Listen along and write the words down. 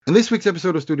In this week's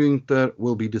episode of Studio Inter,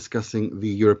 we'll be discussing the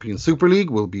European Super League.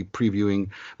 We'll be previewing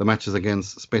the matches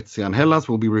against Spezia and Hellas.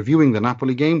 We'll be reviewing the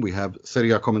Napoli game. We have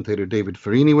Serie A commentator David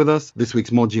Ferrini with us. This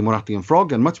week's Moggi, Moratti and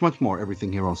Frog, and much, much more.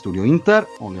 Everything here on Studio Inter,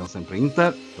 only on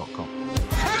sempreinter.com.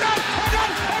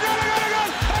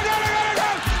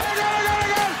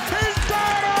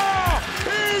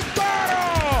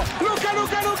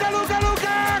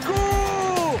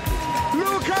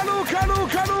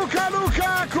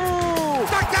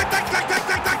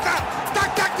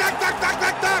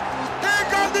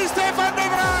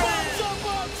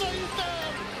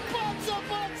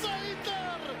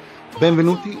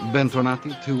 Benvenuti,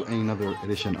 bentornati to another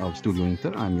edition of Studio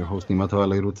Inter. I'm your host, Matteo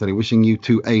Ruzzari, wishing you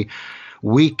to a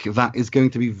week that is going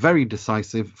to be very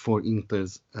decisive for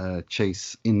Inter's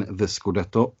chase in the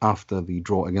Scudetto after the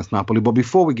draw against Napoli. But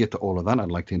before we get to all of that,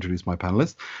 I'd like to introduce my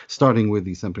panelists, starting with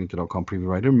the sempreinter.com preview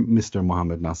writer, Mr.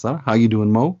 Mohammed Nassar. How you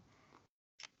doing, Mo?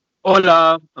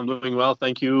 Hola, I'm doing well,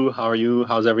 thank you. How are you?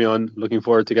 How's everyone? Looking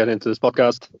forward to getting into this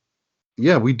podcast.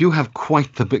 Yeah, we do have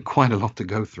quite a lot to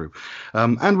go through,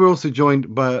 and we're also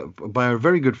joined by our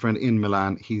very good friend in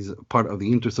Milan. He's part of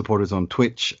the Inter supporters on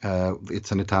Twitch.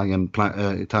 It's an Italian.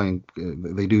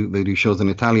 They do shows in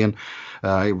Italian.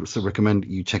 I recommend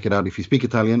you check it out if you speak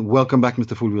Italian. Welcome back,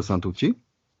 Mr. Fulvio Santucci.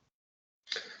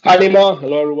 Hi, Nima.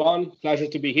 Hello, everyone. Pleasure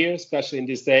to be here, especially in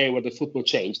this day where the football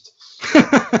changed.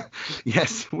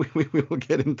 Yes, we will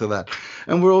get into that.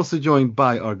 And we're also joined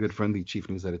by our good friend, the chief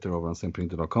news editor over on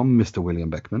sempreinter.com, Mr. William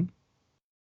Beckman.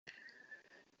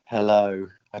 Hello.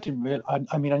 I didn't really.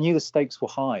 I mean, I knew the stakes were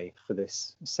high for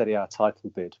this Serie A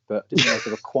title bid, but didn't know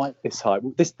they were quite this high.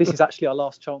 This is actually our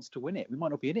last chance to win it. We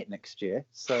might not be in it next year.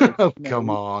 So come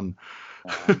on.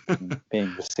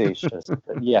 Being facetious,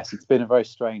 but yes, it's been a very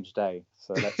strange day.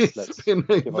 So let's been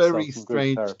a very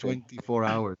strange 24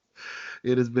 hours.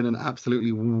 It has been an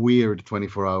absolutely weird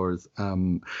 24 hours.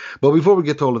 But before we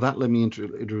get to all of that, let me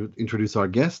introduce our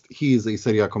guest. He is a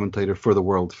Serie A commentator for the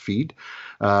World Feed,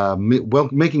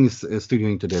 making his Studio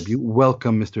Inter debut.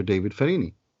 Welcome, Mr. David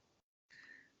Ferrini.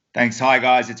 Thanks. Hi,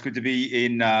 guys. It's good to be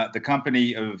in the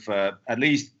company of at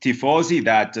least tifosi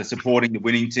that are supporting the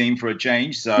winning team for a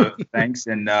change. So thanks,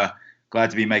 and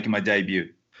glad to be making my debut.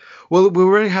 Well,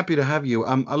 we're very happy to have you.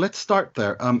 Let's start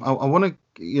there. I want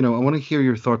to hear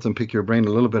your thoughts and pick your brain a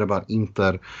little bit about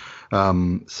Inter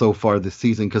so far this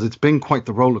season, because it's been quite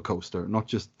the roller coaster. Not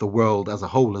just the world as a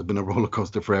whole has been a roller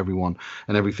coaster for everyone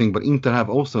and everything, but Inter have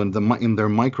also in their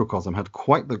microcosm had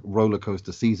quite the roller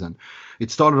coaster season.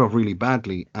 It started off really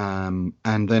badly, and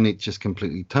then it just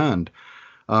completely turned.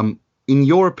 In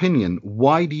your opinion,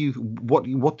 what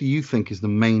do you think is the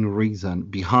main reason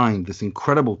behind this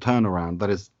incredible turnaround that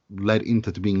has led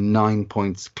Inter to being 9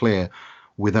 points clear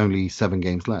with only 7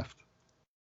 games left?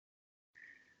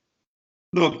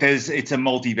 Look, it's a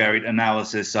multivariate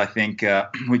analysis. I think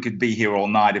we could be here all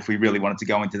night if we really wanted to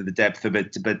go into the depth of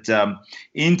it. But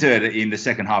Inter in the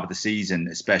second half of the season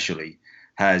especially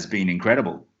has been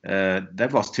incredible.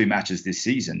 They've lost 2 matches this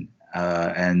season.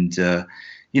 And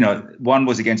one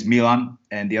was against Milan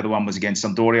and the other one was against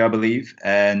Sampdoria, I believe.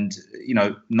 And,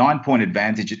 9-point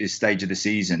advantage at this stage of the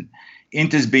season.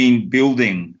 Inter's been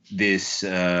building this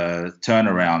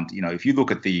turnaround. If you look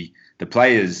at the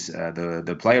players,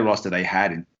 the player roster they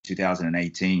had in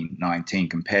 2018-19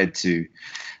 compared to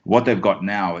what they've got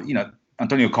now,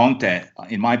 Antonio Conte,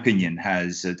 in my opinion,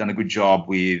 has done a good job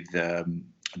with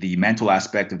the mental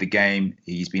aspect of the game.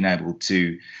 He's been able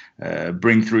to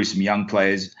bring through some young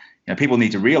players. People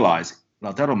need to realize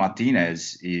Lautaro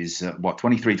Martinez is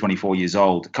 23, 24 years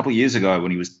old. A couple of years ago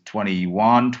when he was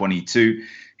 21, 22,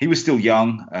 he was still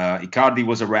young. Icardi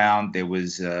was around. There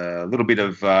was a little bit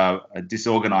of a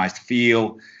disorganized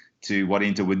feel to what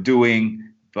Inter were doing.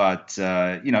 But,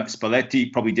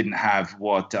 Spalletti probably didn't have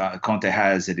what Conte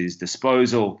has at his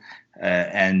disposal.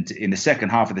 And in the second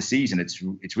half of the season, it's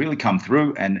really come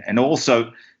through. And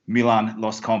also Milan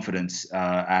lost confidence,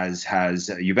 as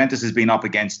has Juventus has been up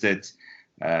against it.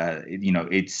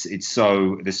 There's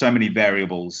so many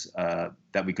variables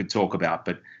that we could talk about,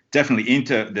 but definitely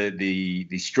Inter,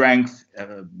 the strength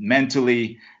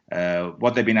mentally,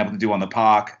 what they've been able to do on the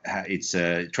park. It's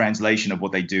a translation of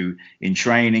what they do in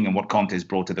training and what Conte has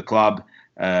brought to the club.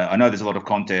 I know there's a lot of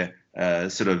Conte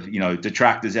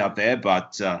detractors out there,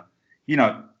 but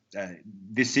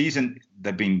this season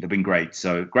they've been great.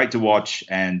 So great to watch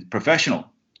and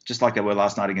professional, just like they were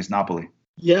last night against Napoli.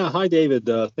 Yeah, hi David.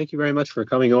 Thank you very much for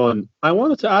coming on. I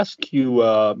wanted to ask you.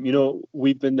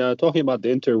 We've been talking about the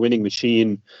Inter winning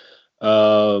machine,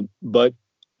 but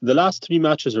the last 3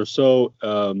 matches or so,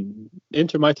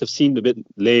 Inter might have seemed a bit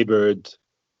labored,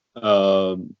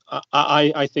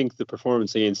 I think the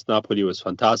performance against Napoli was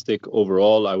fantastic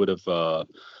overall. I would have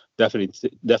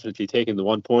definitely taken the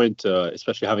 1 point,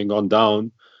 especially having gone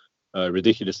down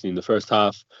ridiculously in the first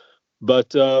half. But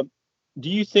do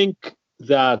you think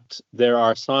that there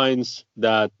are signs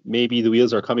that maybe the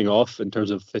wheels are coming off in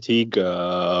terms of fatigue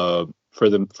for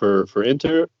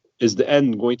Inter? Is the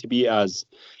end going to be as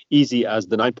easy as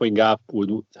the 9 point gap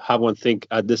would have one think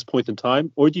at this point in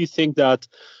time, or do you think that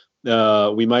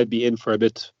we might be in for a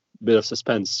bit of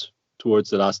suspense towards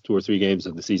the last 2 or 3 games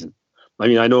of the season? I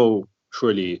mean, I know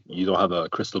surely you don't have a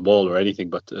crystal ball or anything,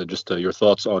 but just your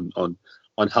thoughts on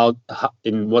how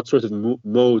in what sort of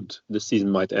mode the season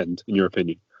might end, in your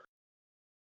opinion.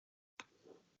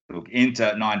 Look,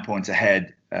 Inter 9 points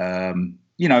ahead.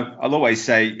 I'll always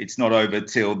say it's not over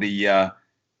till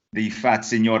the fat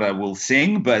signora will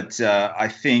sing, but I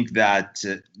think that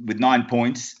with 9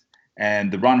 points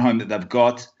and the run home that they've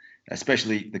got,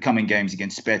 especially the coming games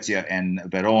against Spezia and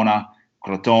Verona,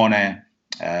 Crotone,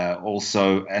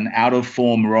 also an out of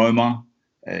form Roma,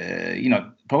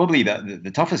 probably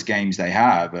the toughest games they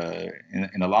have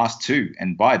in the last 2,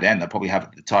 and by then they'll probably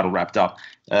have the title wrapped up.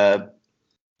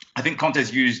 I think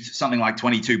Conte's used something like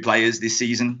 22 players this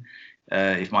season,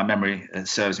 if my memory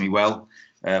serves me well,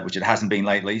 which it hasn't been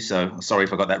lately. So sorry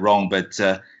if I got that wrong, but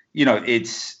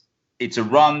it's a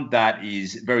run that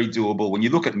is very doable. When you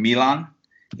look at Milan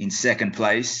in second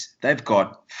place, they've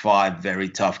got 5 very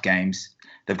tough games.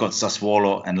 They've got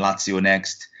Sassuolo and Lazio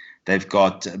next. They've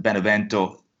got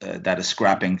Benevento that are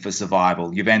scrapping for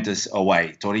survival. Juventus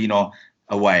away, Torino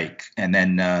away, and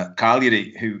then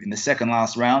Cagliari, who in the second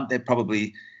last round, they're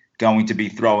probably going to be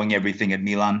throwing everything at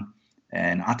Milan,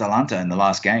 and Atalanta in the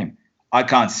last game. I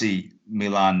can't see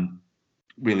Milan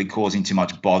really causing too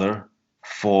much bother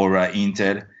for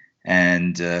Inter,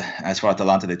 and as for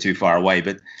Atalanta, they're too far away.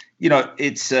 But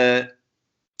it's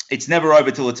never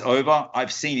over till it's over.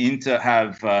 I've seen Inter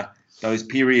have those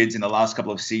periods in the last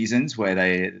couple of seasons where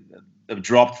they've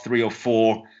dropped 3 or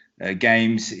 4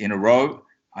 games in a row.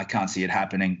 I can't see it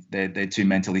happening. They're too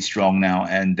mentally strong now,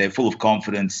 and they're full of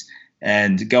confidence.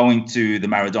 And going to the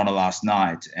Maradona last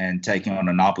night and taking on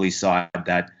a Napoli side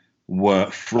that were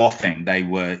frothing, they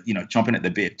were chomping at the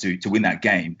bit to win that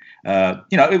game.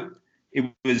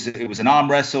 It was an arm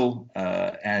wrestle,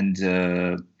 and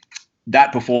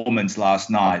that performance last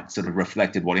night sort of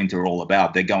reflected what Inter are all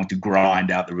about. They're going to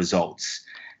grind out the results,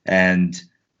 and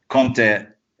Conte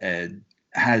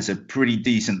has a pretty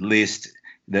decent list.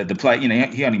 The play,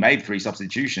 he only made 3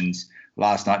 substitutions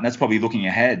last night, and that's probably looking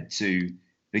ahead to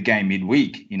the game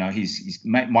midweek. He's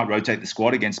might rotate the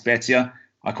squad against Spezia.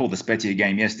 I called the Spezia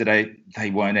game yesterday. They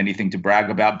weren't anything to brag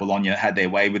about. Bologna had their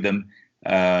way with them.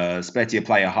 Spezia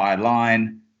play a high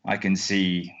line. I can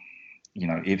see,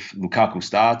 if Lukaku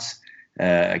starts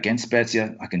against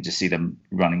Spezia, I can just see them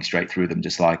running straight through them,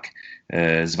 just like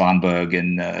Svanberg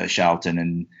and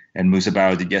Charlton and Musa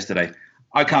Barrow did yesterday.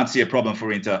 I can't see a problem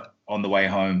for Inter on the way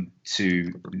home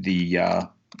to the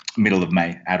middle of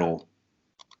May at all.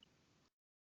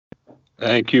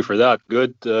 Thank you for that.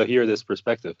 Good to hear this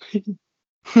perspective.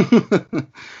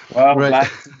 Well, right.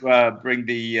 Glad to bring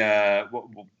the.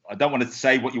 I don't want to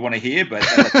say what you want to hear, but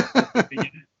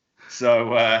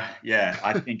so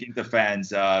I think Inter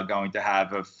fans are going to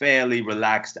have a fairly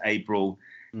relaxed April,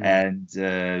 and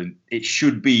it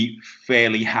should be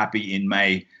fairly happy in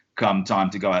May. Come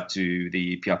time to go out to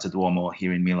the Piazza Duomo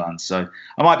here in Milan. So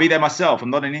I might be there myself.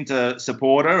 I'm not an Inter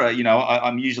supporter.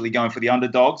 I'm usually going for the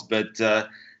underdogs, but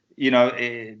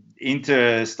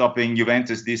Inter stopping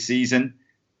Juventus this season,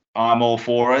 I'm all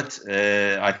for it.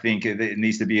 I think it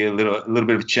needs to be a little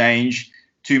bit of change.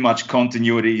 Too much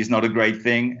continuity is not a great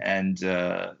thing, and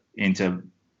Inter,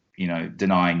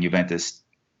 denying Juventus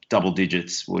double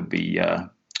digits would be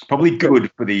probably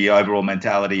good for the overall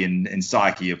mentality and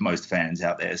psyche of most fans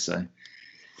out there. So,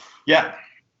 yeah.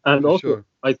 And also, sure.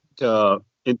 I think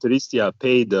Interisti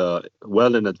paid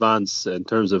well in advance in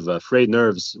terms of frayed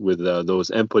nerves with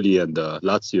those Empoli and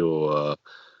Lazio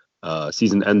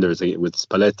season enders with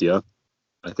Spalletti.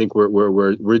 I think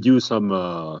we're due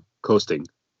some coasting.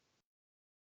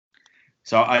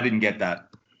 So I didn't get that.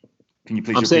 Can you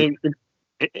please? I'm saying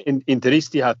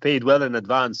Interisti have paid well in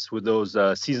advance with those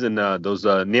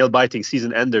nail-biting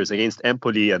season enders against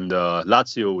Empoli and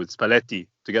Lazio with Spalletti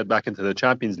to get back into the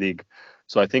Champions League.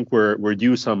 So I think we're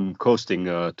due some coasting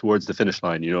towards the finish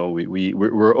line.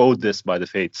 We're owed this by the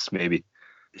fates, maybe.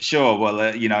 Sure. Well,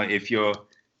 if you're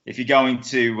going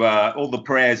to all the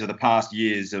prayers of the past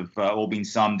years have all been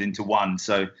summed into one.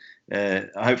 So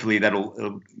hopefully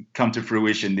it'll come to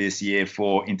fruition this year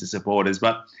for Inter supporters.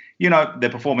 But their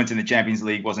performance in the Champions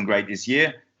League wasn't great this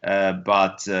year.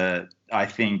 But I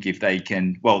think if they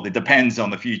can, well, it depends on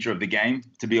the future of the game,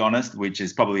 to be honest, which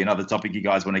is probably another topic you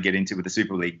guys want to get into with the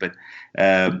Super League. But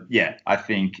yeah, I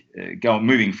think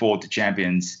moving forward to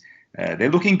Champions,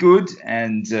 they're looking good,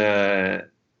 and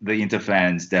the Inter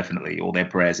fans definitely, all their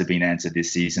prayers have been answered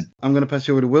this season. I'm going to pass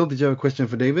you over to Will. Did you have a question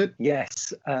for David?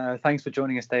 Yes. Thanks for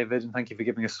joining us, David, and thank you for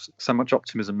giving us so much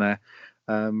optimism there.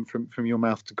 From your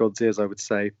mouth to God's ears, I would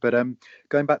say. But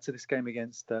going back to this game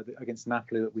against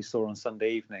Napoli that we saw on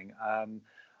Sunday evening,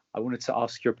 I wanted to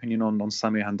ask your opinion on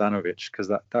Samir Handanovic, because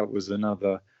that was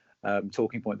another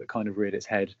talking point that kind of reared its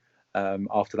head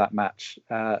after that match.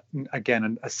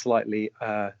 Again, a slightly,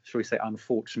 shall we say,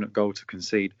 unfortunate goal to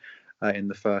concede in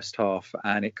the first half,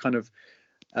 and it kind of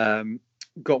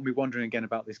got me wondering again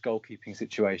about this goalkeeping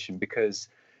situation, because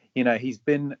he's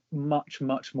been much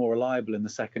more reliable in the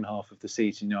second half of the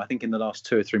season. I think in the last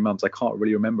 2 or 3 months, I can't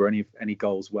really remember any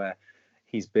goals where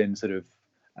he's been sort of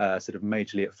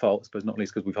majorly at fault. I suppose not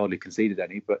least because we've hardly conceded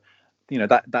any, but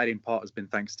that in part has been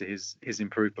thanks to his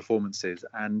improved performances.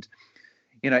 And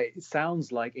it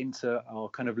sounds like Inter are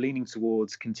kind of leaning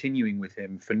towards continuing with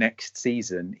him for next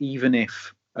season, even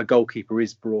if a goalkeeper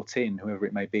is brought in, whoever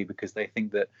it may be, because they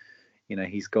think that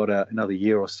he's got another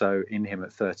year or so in him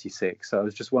at 36. So I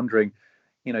was just wondering,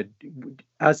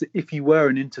 as if you were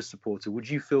an Inter supporter, would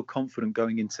you feel confident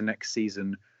going into next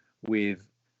season with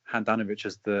Handanovic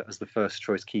as the first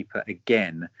choice keeper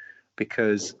again?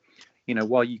 Because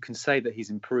while you can say that he's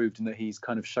improved and that he's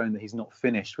kind of shown that he's not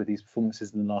finished with his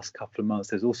performances in the last couple of months,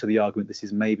 there's also the argument this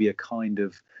is maybe a kind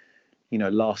of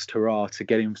last hurrah to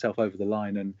get himself over the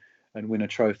line and win a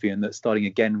trophy, and that starting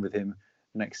again with him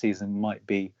next season might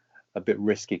be a bit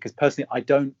risky. Because personally, I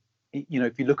don't,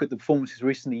 if you look at the performances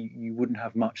recently, you wouldn't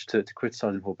have much to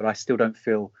criticise him for, but I still don't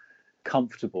feel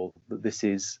comfortable that this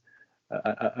is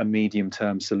a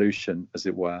medium-term solution, as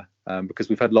it were, because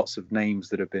we've had lots of names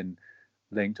that have been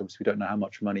linked. Obviously, we don't know how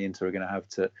much money Inter are going to have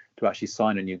to actually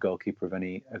sign a new goalkeeper of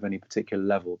any particular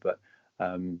level. But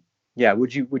yeah,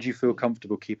 would you feel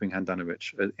comfortable keeping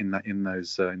Handanovic in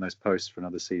those posts for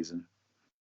another season?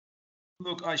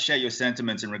 Look, I share your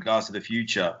sentiments in regards to the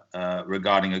future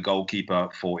regarding a goalkeeper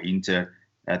for Inter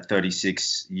at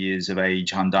 36 years of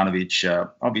age. Handanovic,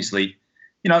 obviously,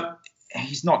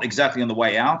 he's not exactly on the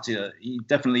way out. He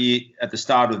definitely at the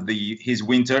start of his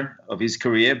winter of his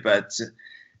career, but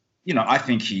I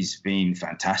think he's been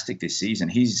fantastic this season.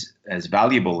 He's as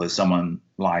valuable as someone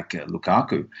like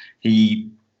Lukaku.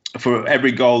 For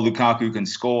every goal Lukaku can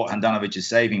score, Handanovic is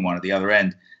saving one at the other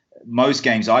end. Most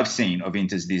games I've seen of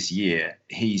Inter's this year,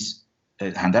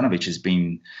 Handanovic has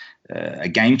been a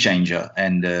game changer,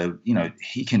 and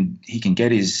he can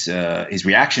get his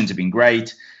reactions have been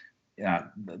great.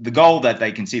 The goal that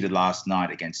they conceded last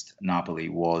night against Napoli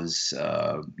was,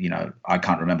 I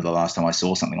can't remember the last time I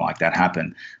saw something like that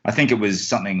happen. I think it was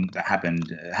something that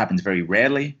happens very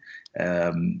rarely.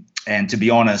 And to be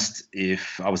honest,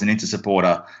 if I was an Inter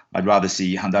supporter, I'd rather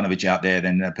see Handanovic out there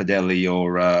than Padelli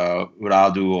or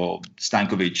Radu or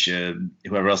Stankovic,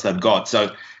 whoever else they've got.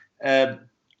 So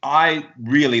I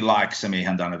really like Samir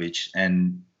Handanovic,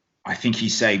 and I think he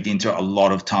saved Inter a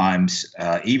lot of times,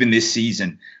 even this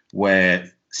season,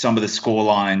 where some of the score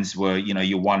lines were,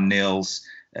 your 1-0s,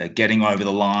 getting over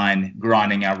the line,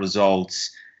 grinding out results.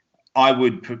 I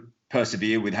would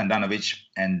persevere with Handanovic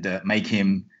and make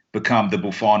him become the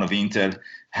Buffon of Inter,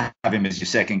 have him as your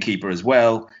second keeper as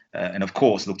well, and of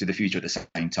course look to the future at the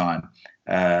same time.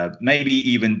 Maybe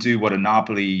even do what a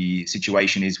Napoli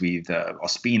situation is with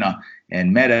Ospina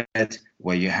and Meret,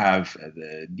 where you have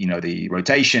the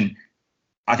rotation.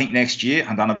 I think next year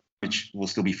Handanovic will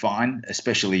still be fine,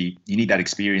 especially you need that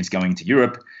experience going to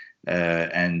Europe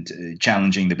and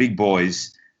challenging the big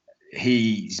boys.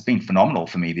 He's been phenomenal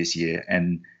for me this year,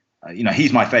 and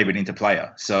he's my favorite Inter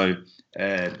player. So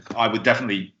I would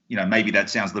definitely, maybe that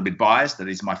sounds a little bit biased, that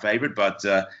he's my favorite, but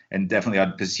and definitely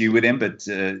I'd pursue with him. But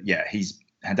yeah,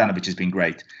 Handanovic has been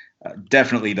great.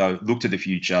 Definitely though, look to the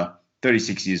future.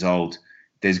 36 years old.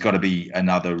 There's got to be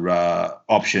another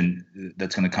option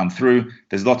that's going to come through.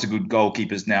 There's lots of good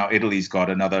goalkeepers now. Italy's got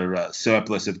another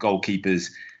surplus of goalkeepers.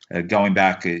 Going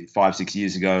back 5-6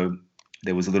 years ago,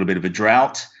 there was a little bit of a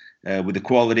drought with the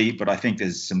quality, but I think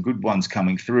there's some good ones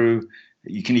coming through.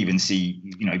 You can even see,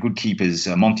 good keepers.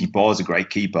 Monty Bo's a great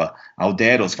keeper.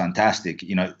 Aldero's fantastic.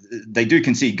 They do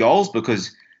concede goals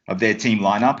because of their team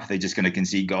lineup. They're just going to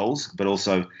concede goals, but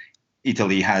also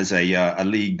Italy has a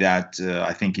league that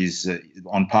I think is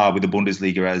on par with the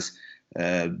Bundesliga as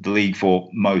the league for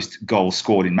most goals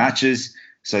scored in matches.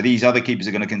 So these other keepers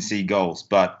are going to concede goals.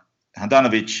 But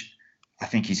Handanovic, I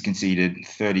think he's conceded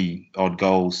 30 odd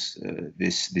goals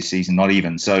this season, not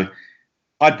even. So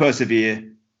I'd persevere.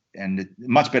 and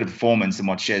much better performance than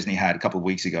what Szczesny had a couple of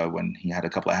weeks ago when he had a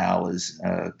couple of howlers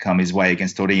come his way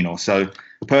against Torino. So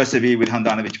persevere with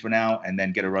Handanovic for now, and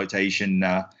then get a rotation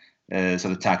sort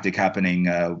of tactic happening,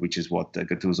 which is what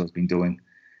Gattuso's been doing.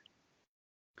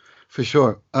 For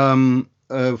sure.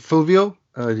 Fulvio,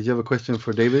 did you have a question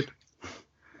for David?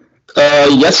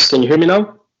 Yes, can you hear me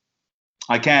now?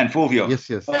 I can, Fulvio. Yes.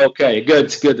 Okay,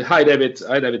 good. Hi, David.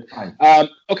 Hi.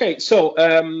 Okay, so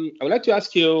I would like to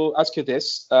ask you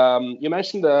this. You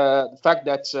mentioned the fact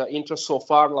that Inter so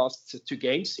far lost 2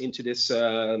 games into this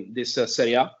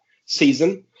Serie A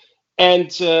season,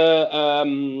 and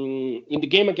in the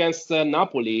game against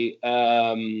Napoli,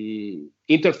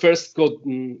 Inter first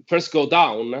go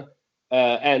down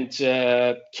and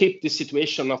keep the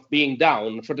situation of being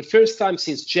down for the first time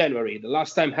since January. The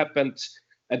last time happened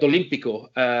at Olimpico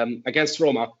against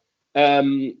Roma.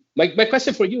 My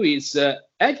question for you is,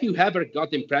 have you ever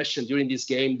got the impression during this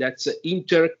game that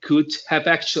Inter could have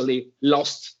actually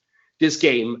lost this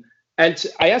game? And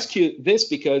I ask you this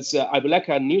because I would like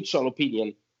a neutral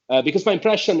opinion, because my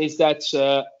impression is that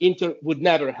Inter would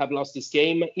never have lost this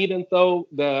game, even though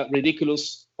the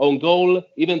ridiculous own goal,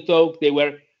 even though they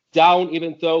were down,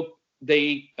 even though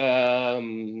they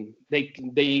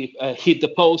hit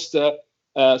the post.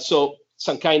 So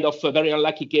some kind of a very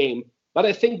unlucky game. But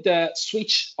I think the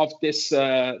switch of this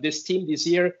team this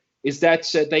year is that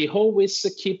they always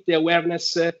keep the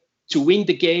awareness to win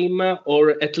the game,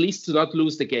 or at least to not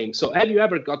lose the game. So have you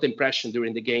ever got the impression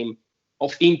during the game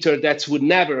of Inter that would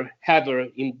never ever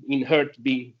in hurt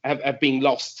have been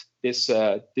lost this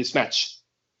match?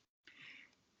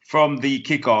 From the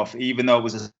kickoff, even though it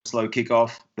was a slow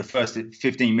kickoff, the first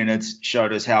 15 minutes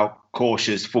showed us how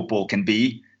cautious football can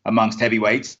be amongst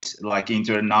heavyweights like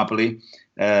Inter and Napoli.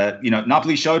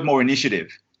 Napoli showed more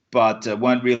initiative, but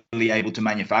weren't really able to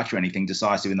manufacture anything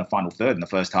decisive in the final third. In the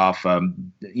first half,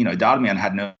 Darmian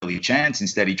had no early chance.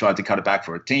 Instead, he tried to cut it back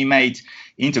for a teammate.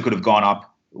 Inter could have gone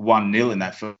up 1-0 in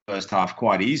that first half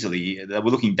quite easily. They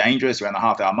were looking dangerous around the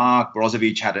half-hour mark.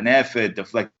 Brozovic had an effort,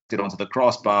 deflected onto the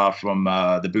crossbar from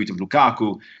the boot of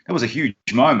Lukaku. That was a huge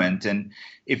moment. And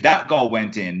if that goal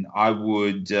went in, I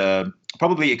would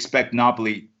probably expect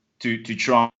Napoli to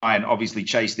try and obviously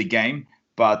chase the game.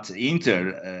 But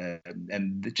Inter,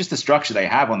 and just the structure they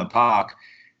have on the park,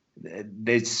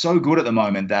 they're so good at the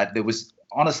moment that there was,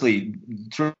 honestly,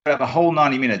 throughout the whole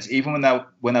 90 minutes, even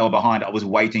when they were behind, I was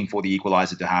waiting for the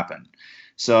equalizer to happen.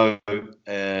 So,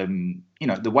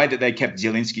 the way that they kept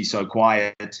Zielinski so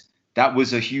quiet, that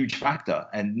was a huge factor.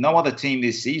 And no other team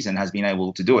this season has been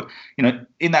able to do it.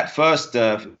 In that first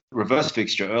reverse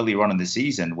fixture earlier on in the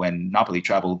season, when Napoli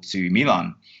traveled to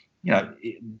Milan,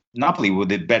 Napoli were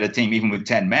the better team, even with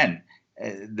 10 men.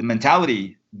 The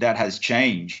mentality that has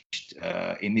changed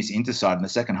in this Inter side in the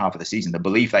second half of the season, the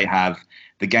belief they have,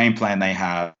 the game plan they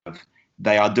have,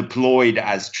 they are deployed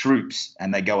as troops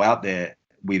and they go out there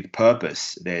with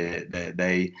purpose.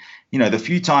 The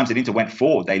few times that Inter went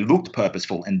forward, they looked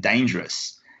purposeful and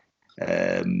dangerous.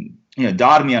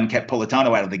 Darmian kept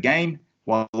Politano out of the game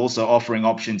while also offering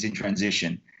options in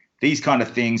transition. These kind of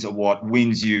things are what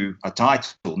wins you a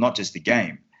title, not just the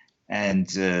game. And,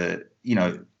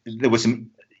 there was some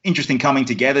interesting coming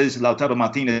togethers. Lautaro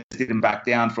Martinez didn't back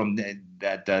down from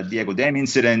that Diego Dem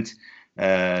incident.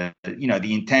 The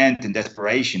intent and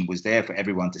desperation was there for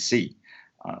everyone to see.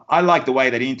 I like the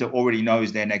way that Inter already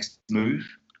knows their next move,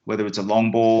 whether it's a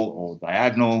long ball or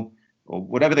diagonal or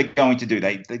whatever they're going to do.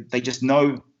 They just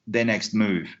know their next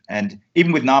move. And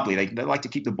even with Napoli, they like to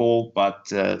keep the ball, but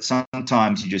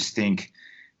sometimes you just think,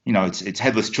 it's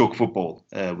headless chalk football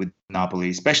with Napoli,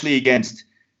 especially against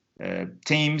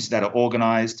teams that are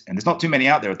organized. And there's not too many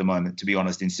out there at the moment, to be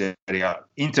honest, in Serie A.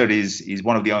 Inter is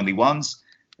one of the only ones.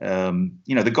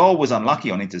 The goal was unlucky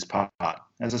on Inter's part.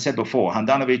 As I said before,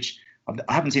 Handanovic,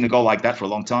 I haven't seen a goal like that for a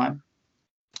long time.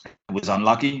 It was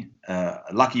unlucky. A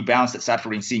lucky bounce that sat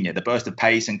for Insigne, the burst of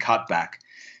pace and cutback.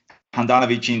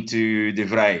 Handanovic into De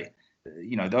Vrij.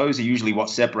 Those are usually what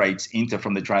separates Inter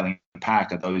from the trailing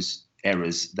pack, are those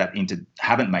errors that Inter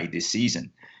haven't made this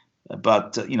season.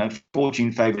 But,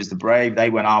 fortune favors the brave. They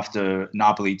went after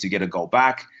Napoli to get a goal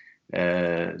back.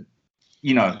 The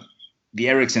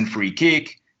Eriksen free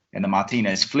kick and the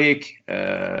Martinez flick.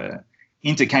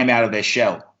 Inter came out of their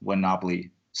shell when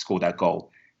Napoli scored that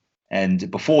goal. And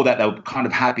before that, they were kind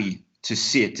of happy to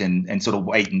sit and sort of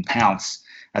wait and pounce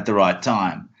at the right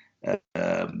time.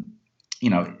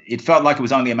 It felt like it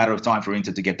was only a matter of time for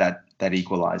Inter to get that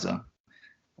equalizer.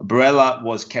 Barella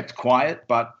was kept quiet,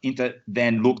 but Inter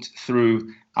then looked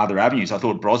through other avenues. I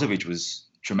thought Brozovic was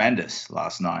tremendous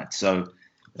last night. So,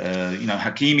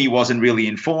 Hakimi wasn't really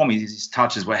in form. His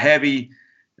touches were heavy.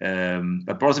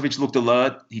 But Brozovic looked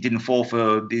alert. He didn't fall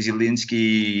for the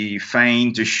Zielinski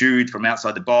feint to shoot from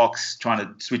outside the box, trying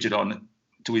to switch it on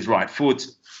to his right foot.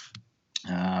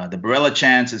 The Barella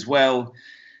chance as well.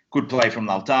 Good play from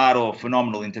Lautaro.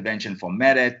 Phenomenal intervention from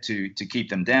Meret to keep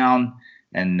them down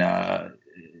and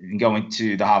go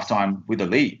into the halftime with a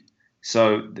lead.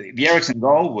 So the Eriksen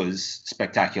goal was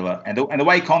spectacular. And the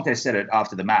way Conte said it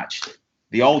after the match,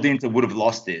 the old Inter would have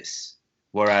lost this,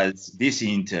 whereas this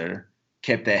Inter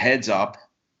kept their heads up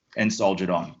and soldiered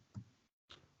on.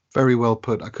 Very well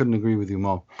put. I couldn't agree with you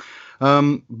more.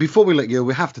 Before we let you go,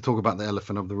 we have to talk about the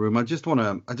elephant of the room. I just want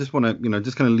to, just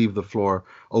going to leave the floor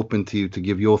open to you to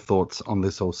give your thoughts on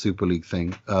this whole Super League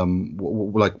thing.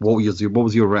 What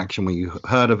was your reaction when you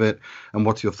heard of it, and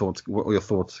what are your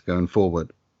thoughts going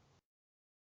forward?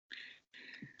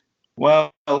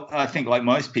 Well, I think like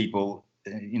most people,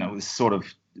 it was sort of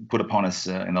put upon us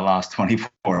in the last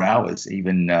 24 hours,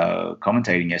 even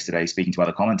commentating yesterday, speaking to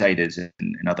other commentators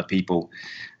and other people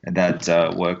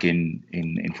that work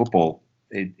in football.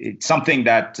 It's something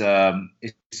that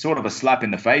is sort of a slap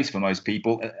in the face for most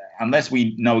people. Unless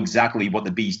we know exactly what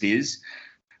the beast is,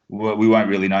 we won't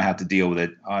really know how to deal with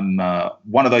it. I'm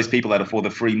one of those people that are for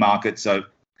the free market. So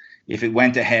if it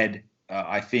went ahead,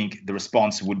 I think the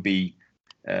response would be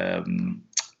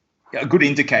a good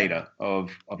indicator of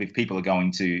if people are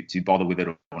going to bother with it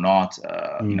or not.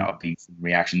 I've been seeing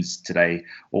reactions today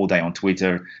all day on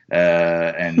Twitter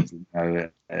and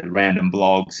random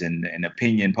blogs and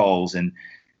opinion polls. And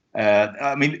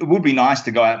it would be nice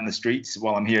to go out in the streets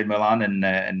while I'm here in Milan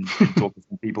and talk to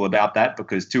some people about that,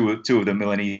 because two of the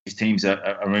Milanese teams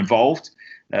are involved,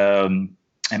 and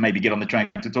maybe get on the train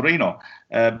to Torino.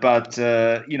 But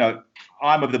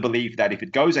I'm of the belief that if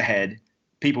it goes ahead,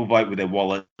 people vote with their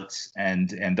wallets,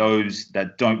 and those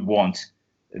that don't want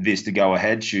this to go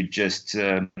ahead should just,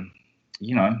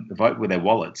 vote with their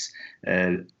wallets.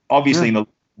 Obviously, in the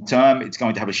long term, it's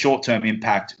going to have a short-term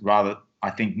impact, rather, I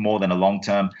think, more than a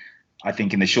long-term. I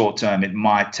think in the short term, it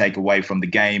might take away from the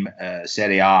game,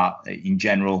 Serie A in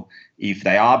general, if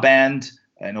they are banned.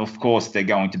 And of course, they're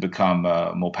going to become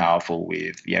more powerful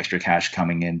with the extra cash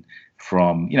coming in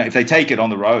from, if they take it on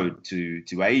the road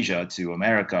to Asia, to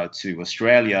America, to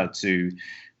Australia, to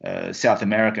South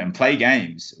America, and play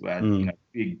games at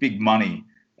big money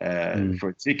for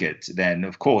a ticket, then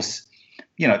of course,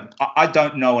 I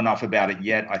don't know enough about it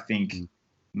yet. I think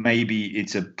maybe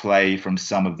it's a play from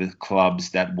some of the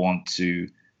clubs that want to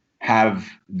have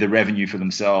the revenue for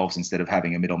themselves instead of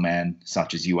having a middleman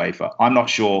such as UEFA. I'm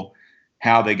not sure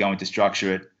how they're going to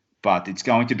structure it, but it's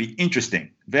going to be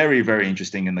interesting, very, very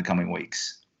interesting in the coming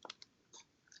weeks.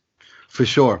 For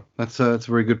sure. That's a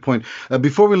very good point.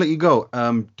 Before we let you go,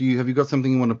 have you got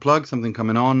something you want to plug, something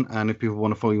coming on? And if people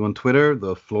want to follow you on Twitter,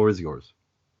 the floor is yours.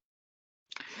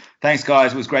 Thanks,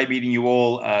 guys. It was great meeting you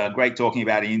all. Great talking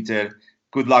about Inter.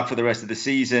 Good luck for the rest of the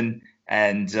season.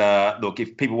 And look,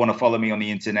 if people want to follow me on the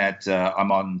internet,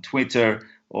 I'm on Twitter.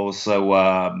 Also,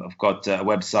 I've got a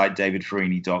website,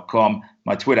 davidferrini.com.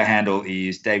 My Twitter handle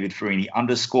is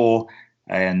davidferrini_.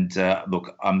 And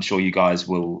look, I'm sure you guys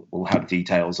will have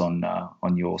details on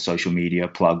your social media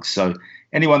plugs. So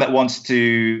anyone that wants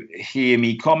to hear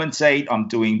me commentate, I'm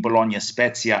doing Bologna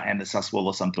Spezia and the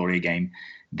Sassuolo Sampdoria game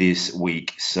this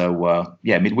week. So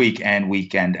midweek and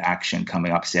weekend action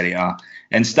coming up, Serie A.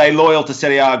 And stay loyal to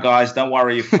Serie A, guys. Don't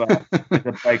worry if it's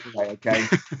a breakaway, okay?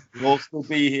 We'll still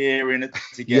be here in it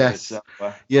together. Yes,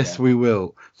 yes, we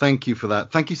will. Thank you for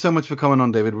that. Thank you so much for coming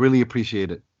on, David. Really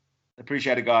appreciate it.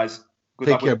 Appreciate it, guys. Good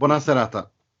Take care. Buona serata.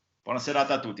 Buona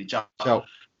serata a tutti. Ciao. Ciao.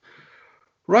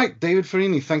 Right, David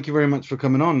Ferrini, thank you very much for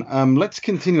coming on. Let's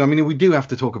continue. I mean, we do have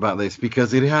to talk about this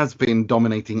because it has been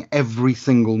dominating every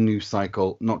single news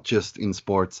cycle, not just in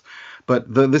sports. But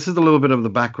this is a little bit of the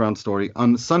background story.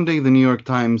 On Sunday, the New York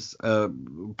Times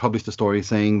published a story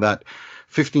saying that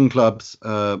 15 clubs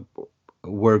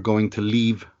were going to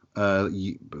leave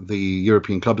the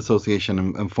European Club Association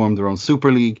and form their own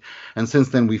Super League. And since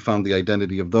then, we found the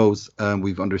identity of those.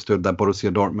 We've understood that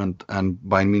Borussia Dortmund and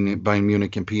Bayern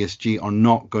Munich and PSG are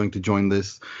not going to join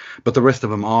this, but the rest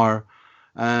of them are.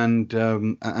 And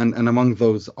among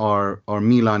those are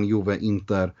Milan, Juve,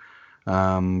 Inter,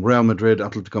 Real Madrid,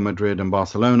 Atletico Madrid, and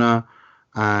Barcelona,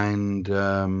 and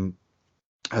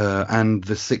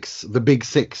the big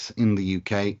six in the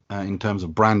UK in terms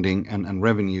of branding and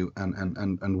revenue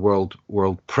and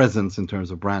world presence in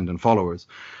terms of brand and followers: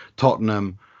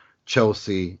 Tottenham,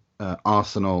 Chelsea,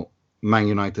 Arsenal, Man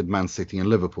United, Man City, and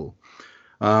Liverpool.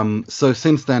 So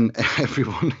since then,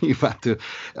 everyone you've had to,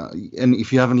 and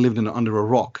if you haven't lived under a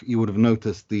rock, you would have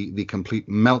noticed the complete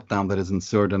meltdown that is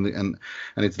ensued, and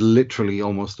it's literally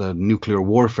almost a nuclear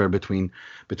warfare between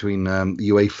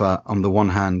UEFA on the one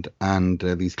hand and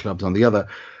these clubs on the other.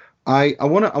 I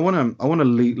want to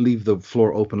leave the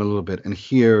floor open a little bit and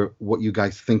hear what you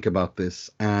guys think about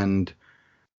this and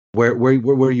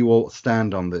where you all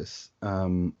stand on this.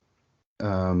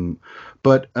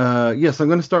 But yes, I'm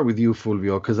going to start with you,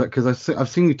 Fulvio, because I've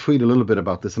seen you tweet a little bit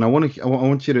about this, and I want you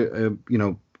to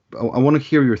I want to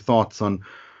hear your thoughts on.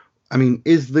 I mean,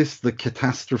 is this the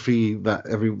catastrophe that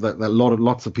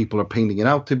lots of people are painting it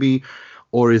out to be,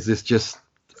 or is this just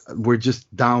we're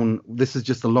just down? This is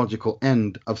just a logical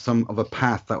end of a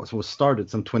path that was started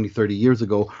some 20, 30 years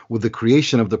ago with the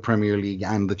creation of the Premier League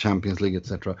and the Champions League,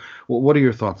 etc. What are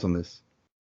your thoughts on this?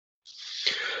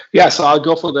 Yeah, so I'll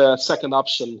go for the second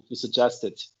option you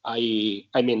suggested. I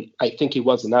mean, I think it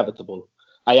was inevitable.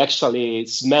 I actually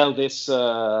smell this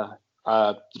right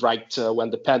when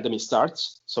the pandemic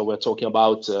starts. So we're talking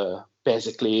about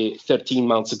basically 13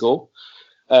 months ago.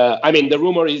 I mean, the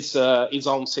rumor is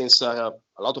on since a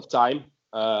lot of time,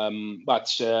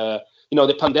 but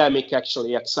the pandemic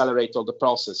actually accelerated all the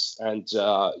process, and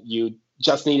you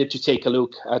just needed to take a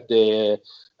look at the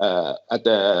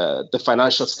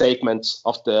financial statements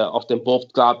of the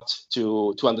involved clubs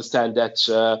to understand that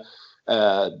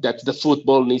the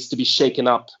football needs to be shaken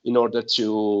up in order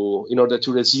to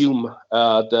resume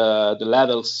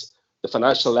the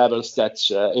financial levels that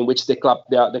in which the club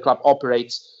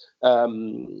operates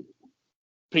prior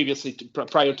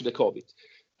to the COVID.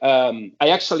 I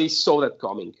actually saw that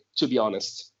coming, to be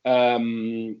honest.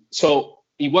 So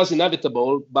it was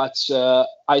inevitable, but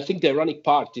I think the ironic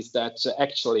part is that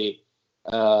actually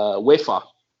UEFA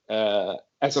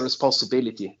has a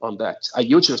responsibility on that, a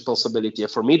huge responsibility.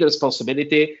 For me, the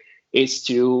responsibility is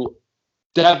to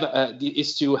have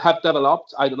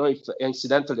developed, I don't know if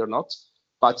incidentally or not,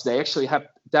 but they actually have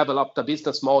developed a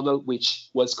business model which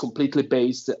was completely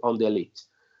based on the elite.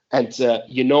 And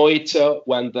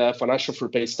when the financial fair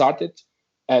play started,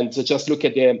 and just look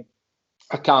at the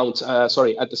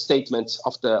at the statement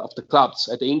of the clubs,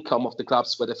 at the income of the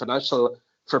clubs where the financial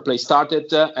fair play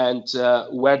started, and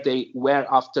where they were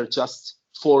after just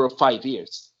 4 or 5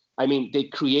 years. I mean, they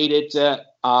created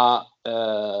a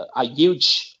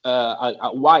huge,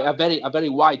 a very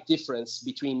wide difference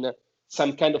between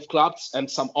some kind of clubs and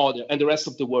some other, and the rest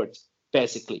of the world,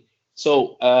 basically.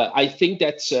 So I think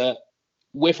that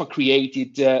UEFA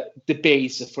created the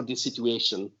base for this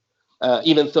situation,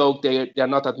 even though they are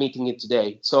not admitting it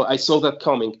today. So I saw that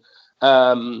coming.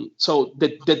 So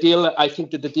the deal, I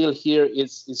think that the deal here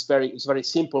is very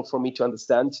simple for me to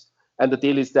understand. And the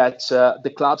deal is that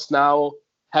the clubs now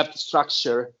have the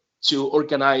structure to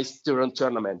organize their own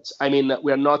tournament. I mean,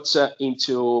 we are not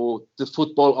into the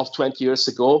football of 20 years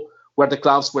ago, where the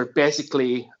clubs were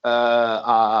basically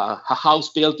a house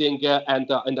building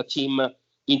and a team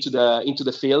into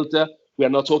the field. We are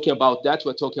not talking about that.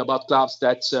 We're talking about clubs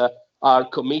that are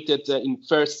committed in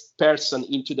first person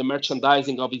into the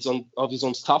merchandising of his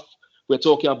own stuff. We're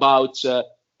talking about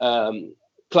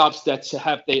clubs that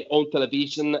have their own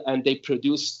television and they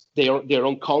produce their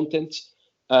own content.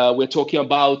 We're talking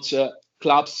about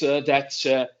clubs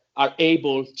that are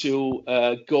able to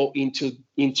go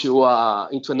into a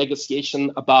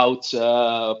negotiation about,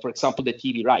 for example, the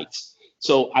TV rights.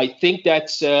 So I think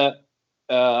that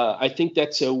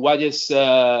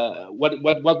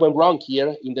what went wrong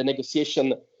here in the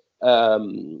negotiation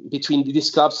between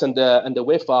these clubs and the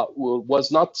UEFA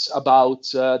was not about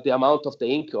the amount of the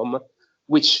income,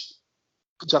 which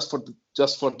just for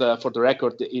the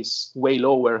record is way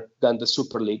lower than the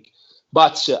Super League,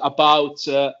 but about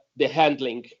the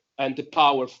handling and the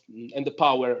power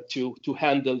to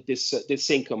handle this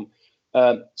income.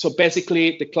 So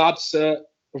basically, the clubs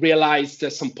realized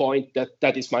at some point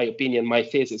that is my opinion, my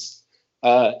thesis.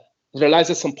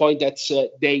 Realized at some point that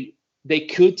they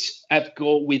could have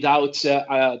go without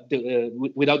an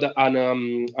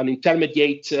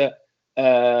intermediate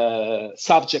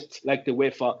subject like the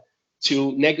UEFA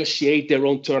to negotiate their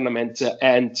own tournament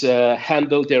and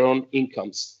handle their own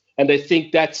incomes. And I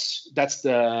think that's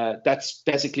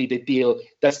basically the deal.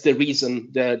 That's the reason,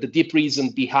 the deep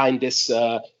reason behind this.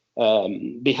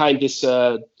 Behind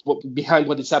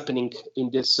what is happening in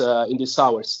these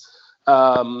hours.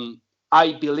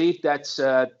 I believe that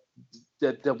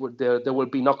there will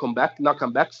be no comeback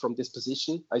from this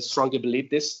position. I strongly believe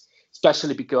this,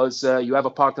 especially because you have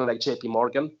a partner like JP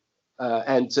Morgan,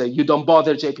 and you don't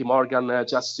bother JP Morgan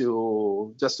just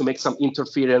to make some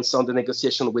interference on the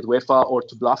negotiation with UEFA or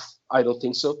to bluff. I don't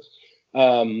think so.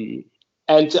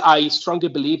 And I strongly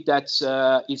believe that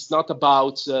it's not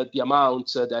about the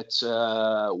amount that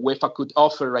UEFA could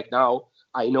offer right now.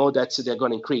 I know that they're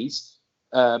going to increase,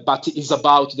 but it's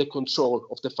about the control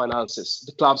of the finances.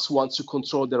 The clubs want to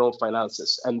control their own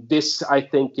finances. And this, I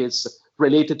think, is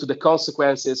related to the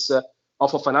consequences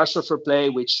of a financial fair play,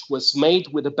 which was made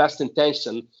with the best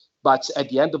intention, but at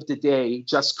the end of the day,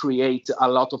 just create a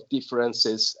lot of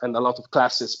differences and a lot of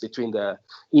classes between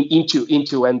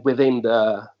into and within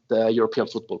the European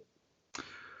football.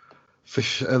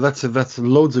 Fish, that's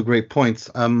loads of great points.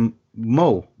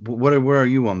 Mo, where are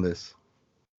you on this?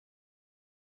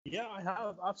 Yeah, I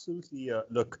have absolutely.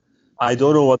 Look, I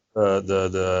don't know what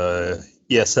the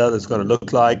ESL is going to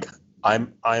look like.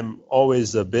 I'm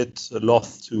always a bit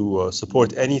loath to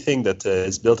support anything that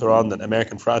is built around an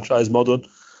American franchise model.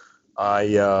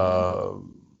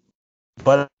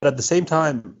 But at the same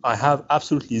time, I have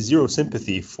absolutely zero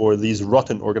sympathy for these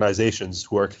rotten organizations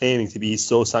who are claiming to be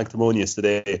so sanctimonious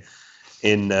today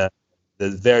in the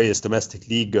various domestic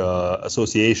league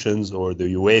associations or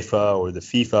the UEFA or the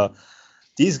FIFA.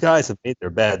 These guys have made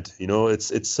their bed. You know, it's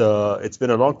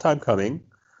been a long time coming.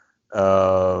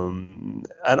 And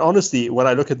honestly, when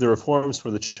I look at the reforms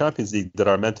for the Champions League that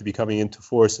are meant to be coming into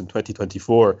force in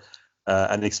 2024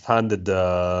 and expanded,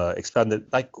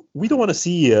 like we don't want to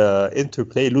see Inter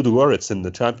play Ludogorets in the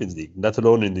Champions League, let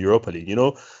alone in the Europa League. You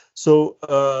know, so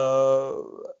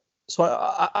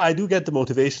I do get the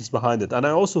motivations behind it, and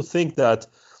I also think that,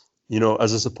 you know,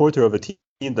 as a supporter of a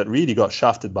team that really got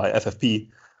shafted by FFP,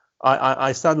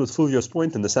 I stand with Fulvio's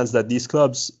point in the sense that these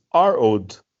clubs are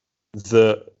owed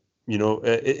the. You know,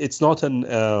 it's not an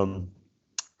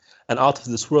out of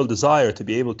this world desire to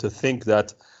be able to think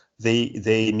that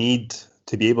they need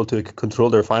to be able to control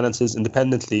their finances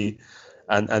independently,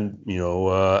 and you know,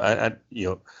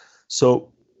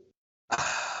 so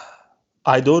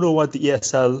I don't know what the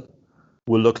ESL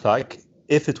will look like,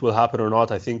 if it will happen or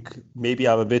not. I think maybe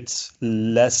I'm a bit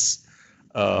less,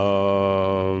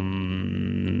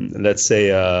 let's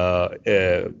say,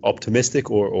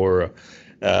 optimistic or.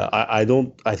 I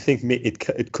think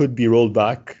it could be rolled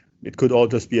back. It could all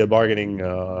just be a bargaining,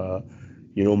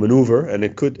 maneuver, and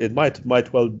it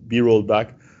might well be rolled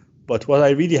back. But what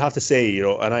I really have to say, you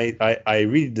know, and I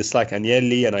really dislike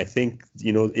Agnelli, and I think,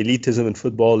 you know, elitism in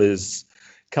football is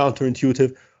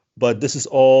counterintuitive. But this is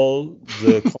all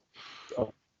the,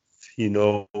 you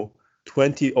know,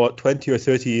 20 or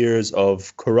 30 years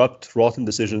of corrupt, rotten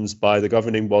decisions by the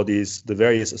governing bodies, the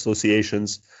various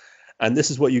associations. And this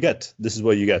is what you get.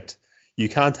 You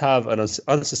can't have an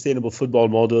unsustainable football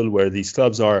model where these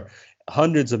clubs are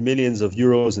hundreds of millions of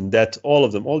euros in debt, all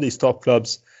of them, all these top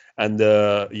clubs, and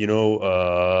the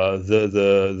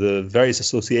various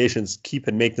associations keep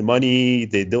and make the money.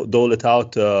 They dole it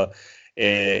out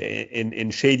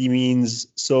in shady means.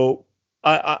 So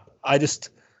I just,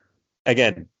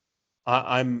 again,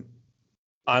 I'm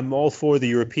all for the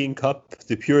European Cup,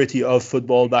 the purity of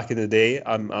football back in the day.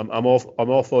 I'm all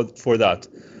for that.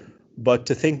 But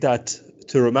to think that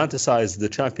to romanticize the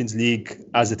Champions League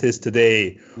as it is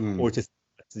today, or to think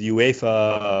that the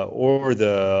UEFA or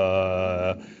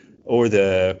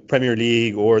the Premier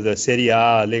League or the Serie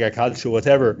A, Lega Calcio,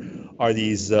 whatever, are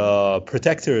these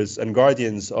protectors and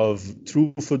guardians of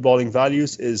true footballing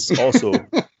values is also.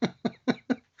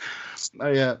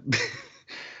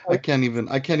 I can't even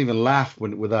laugh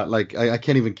with that. Like I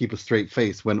can't even keep a straight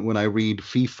face when I read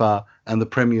FIFA and the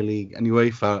Premier League and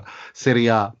UEFA Serie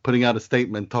A putting out a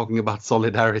statement talking about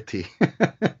solidarity.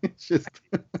 It's just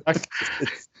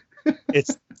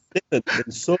it's different.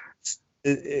 And so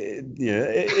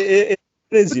it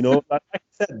is, you know, like I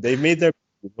said, they made their,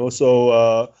 you know,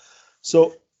 so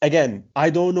again, I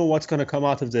don't know what's going to come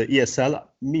out of the ESL.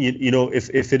 You know,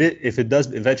 if it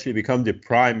does eventually become the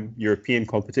prime European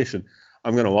competition,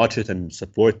 I'm going to watch it and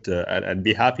support and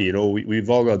be happy. You know, we've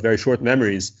all got very short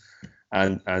memories,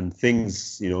 and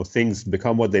things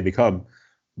become what they become.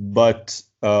 But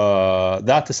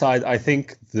that aside, I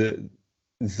think the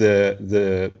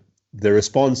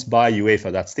response by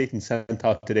UEFA, that statement sent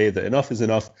out today, that enough is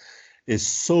enough, is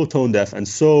so tone deaf and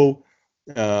so.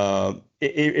 It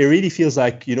really feels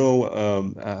like, you know,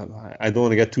 I don't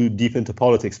want to get too deep into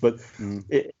politics, but when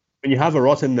you have a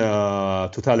rotten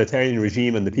totalitarian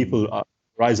regime and the people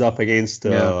rise up against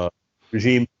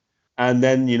regime, and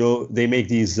then, you know, they make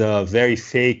these very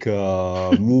fake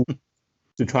moves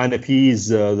to try and appease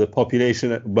the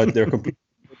population, but they're completely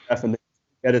deaf and they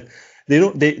get it.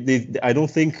 I don't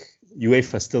think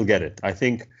UEFA still get it. I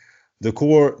think the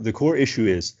core issue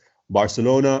is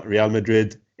Barcelona, Real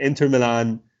Madrid, Inter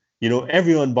Milan, you know,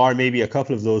 everyone bar maybe a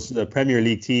couple of those Premier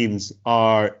League teams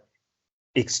are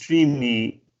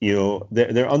extremely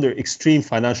they're under extreme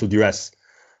financial duress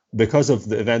because of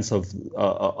the events of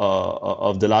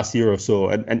the last year or so,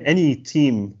 and any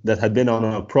team that had been on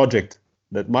a project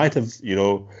that might have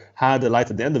had a light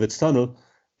at the end of its tunnel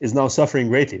is now suffering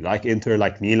greatly, like Inter,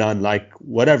 like Milan, like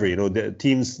whatever, the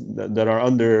teams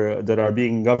that are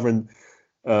being governed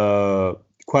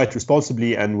quite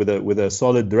responsibly and with a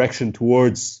solid direction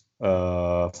towards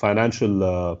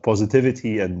financial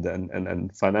positivity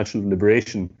and financial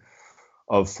liberation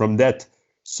from debt.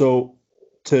 So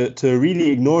to really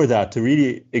ignore that, to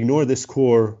really ignore the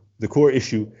core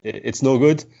issue, it's no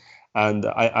good. And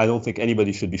I don't think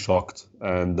anybody should be shocked.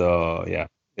 And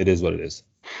it is what it is.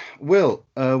 Will,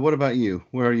 what about you?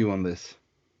 Where are you on this?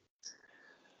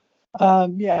 More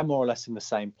or less in the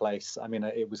same place. I mean,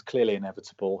 it was clearly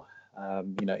inevitable.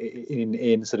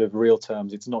 In sort of real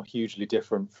terms, it's not hugely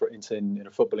different in a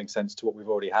footballing sense to what we've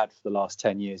already had for the last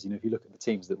 10 years. If you look at the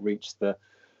teams that reached the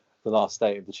last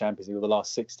 8 of the Champions League or the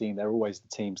last 16, they're always the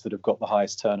teams that have got the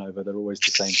highest turnover. They're always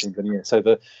the same teams. So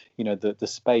the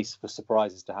space for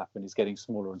surprises to happen is getting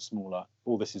smaller and smaller.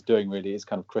 All this is doing really is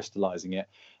kind of crystallizing it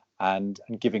and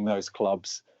giving those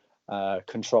clubs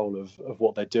control of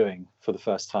what they're doing for the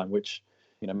first time, which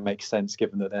makes sense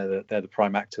given that they're the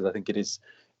prime actors. I think it is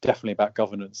definitely about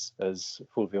governance, as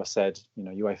Fulvio said.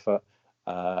 UEFA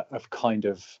have kind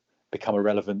of become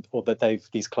irrelevant, or that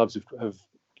these clubs have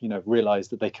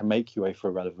realized that they can make UEFA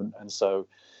irrelevant, and so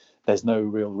there's no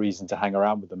real reason to hang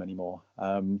around with them anymore,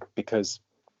 because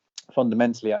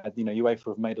fundamentally, UEFA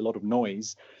have made a lot of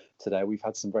noise today. We've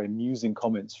had some very amusing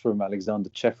comments from Alexander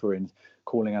Ceferin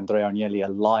calling Andrea Agnelli a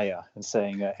liar and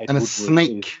saying Ed and a Woodward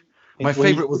snake. My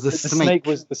favorite was the snake.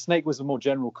 The snake was a more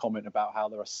general comment about how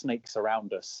there are snakes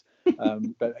around us.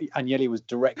 But Agnelli was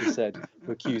directly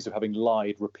accused of having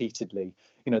lied repeatedly.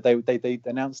 They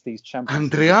announced these champions.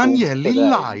 Andrea Agnelli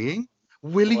lying?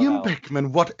 William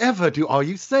Beckman, whatever are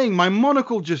you saying? My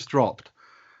monocle just dropped.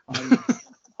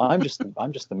 I'm just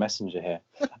the messenger here.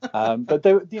 But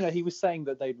he was saying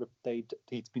that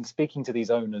he'd been speaking to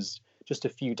these owners just a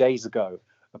few days ago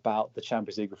about the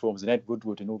Champions League reforms, and Ed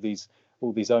Woodward and all these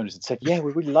owners had said, yeah,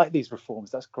 we really like these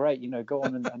reforms, that's great, go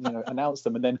on and announce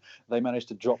them, and then they managed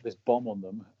to drop this bomb on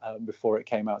them before it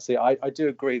came out. See, I do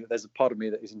agree that there's a part of me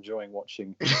that is enjoying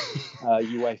watching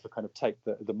UEFA kind of take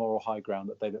the moral high ground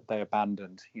that they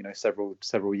abandoned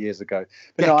several years ago.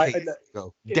 But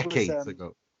decades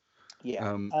ago.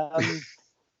 Yeah.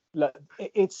 Look,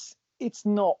 it's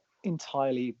not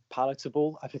entirely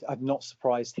palatable. I'm not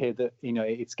surprised here that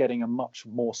it's getting a much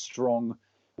more strong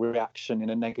reaction in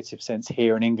a negative sense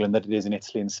here in England than it is in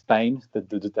Italy and Spain.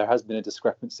 There has been a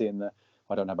discrepancy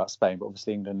I don't know about Spain, but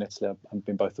obviously England and Italy have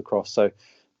been both across. So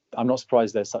I'm not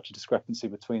surprised there's such a discrepancy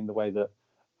between the way that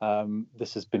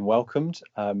this has been welcomed.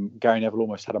 Gary Neville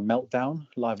almost had a meltdown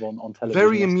live on television.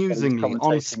 Very amusingly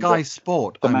on Sky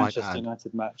Sport, the I Manchester might add.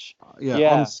 United match.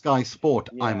 On Sky Sport,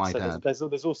 I might add. There's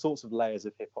all sorts of layers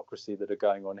of hypocrisy that are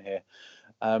going on here.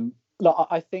 Look,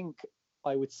 I think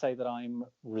I would say that I'm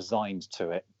resigned to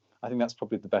it. I think that's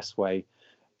probably the best way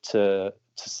to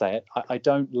say it. I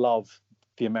don't love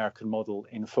the American model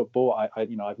in football.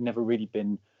 I've never really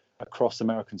been across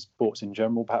American sports in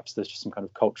general. Perhaps there's just some kind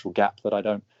of cultural gap that I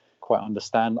don't quite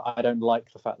understand. I don't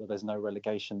like the fact that there's no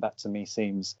relegation. That to me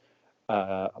seems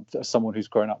someone who's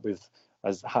grown up with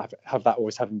have that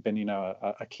always having been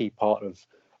a key part of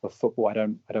football. I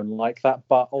don't like that,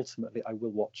 but ultimately I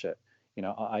will watch it.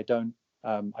 I don't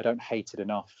hate it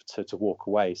enough to walk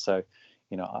away. So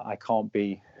I can't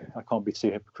be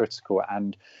too hypocritical.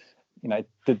 And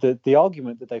the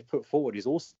argument that they've put forward is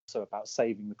also about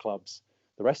saving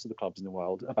the rest of the clubs in the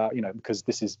world, about because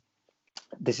this is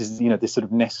this sort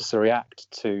of necessary act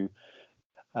to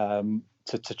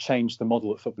change the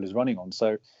model that football is running on.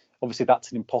 So obviously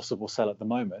that's an impossible sell at the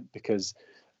moment, because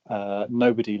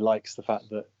nobody likes the fact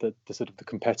that the sort of the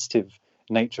competitive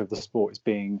nature of the sport is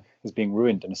being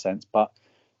ruined in a sense. But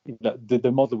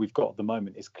the model we've got at the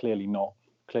moment is clearly not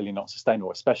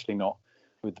sustainable, especially not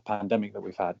with the pandemic that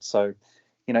we've had. So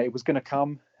it was going to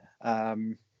come,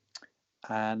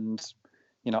 and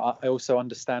I also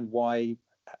understand why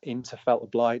Inter felt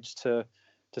obliged to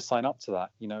sign up to that.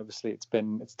 Obviously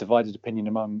it's divided opinion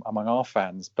among our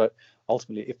fans, but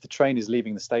ultimately if the train is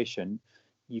leaving the station,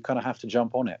 you kind of have to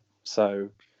jump on it. So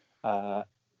I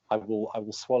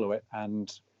will swallow it,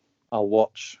 and I'll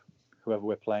watch whoever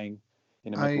we're playing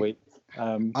in a midweek.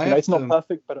 It's not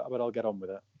perfect, but I'll get on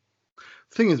with it.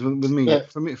 Thing is with me,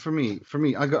 for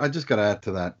me, I just got to add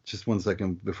to that just 1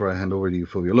 second before I hand over to you,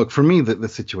 Fulvio. Look, for me, the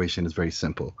situation is very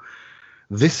simple.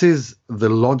 This is the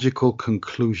logical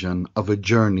conclusion of a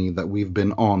journey that we've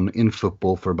been on in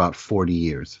football for about 40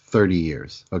 years, 30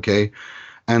 years, okay?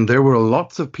 And there were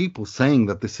lots of people saying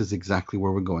that this is exactly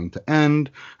where we're going to end.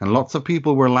 And lots of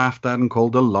people were laughed at and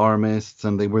called alarmists,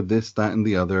 and they were this, that, and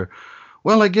the other.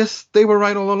 Well, I guess they were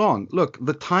right all along. Look,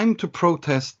 the time to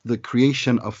protest the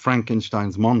creation of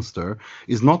Frankenstein's monster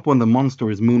is not when the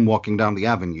monster is moonwalking down the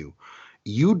avenue.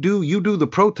 You do the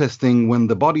protesting when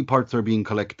the body parts are being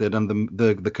collected and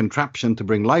the contraption to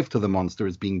bring life to the monster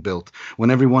is being built.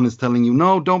 When everyone is telling you,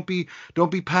 no, don't be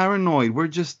paranoid. We're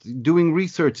just doing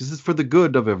research. This is for the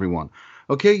good of everyone.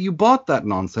 Okay, you bought that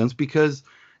nonsense because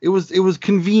it was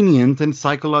convenient and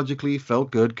psychologically felt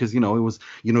good because it was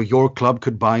your club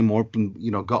could buy more,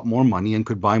 got more money and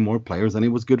could buy more players, and it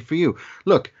was good for you.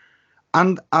 Look,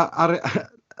 and De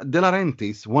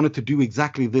Laurentiis wanted to do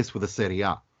exactly this with the Serie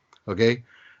A. Okay,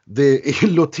 the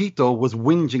Lotito was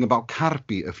whinging about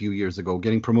Carpi a few years ago,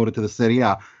 getting promoted to the Serie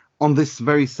A on this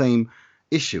very same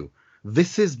issue.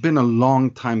 This has been a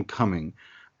long time coming.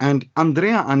 And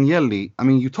Andrea Agnelli, I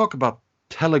mean, you talk about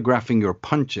telegraphing your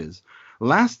punches.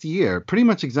 Last year, pretty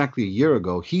much exactly a year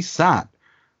ago, he sat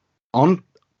in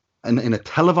a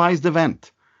televised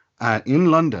event in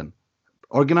London,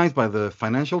 organized by the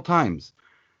Financial Times,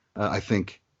 I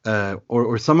think,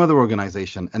 or some other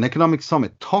organization, an economic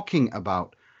summit, talking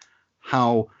about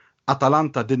how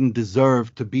Atalanta didn't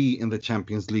deserve to be in the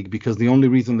Champions League because the only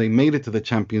reason they made it to the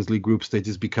Champions League group stage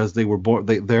is because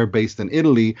they're based in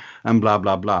Italy and blah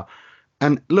blah blah.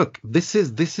 And look, this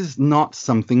is not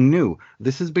something new.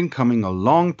 This has been coming a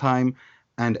long time,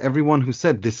 and everyone who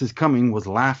said this is coming was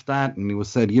laughed at, and it was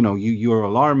said, you're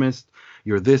alarmist,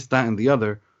 you're this, that, and the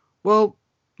other. Well,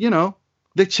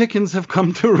 the chickens have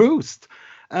come to roost.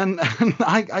 And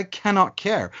I cannot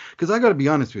care, because I got to be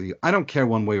honest with you. I don't care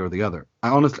one way or the other.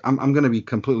 I'm going to be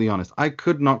completely honest. I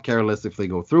could not care less if they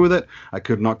go through with it. I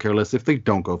could not care less if they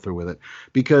don't go through with it,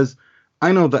 because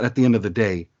I know that at the end of the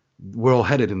day, we're all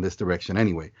headed in this direction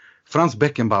anyway. Franz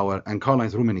Beckenbauer and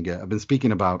Karl-Heinz Rummenigge have been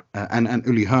speaking about, and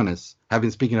Uli Hoeneß have been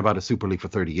speaking about a Super League for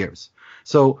 30 years.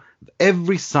 So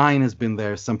every sign has been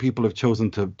there. Some people have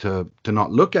chosen to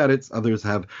not look at it. Others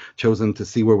have chosen to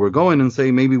see where we're going and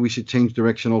say, maybe we should change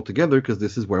direction altogether because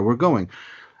this is where we're going.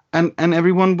 And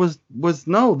everyone was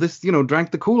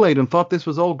drank the Kool-Aid and thought this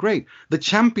was all great. The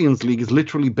Champions League is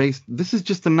literally based. This is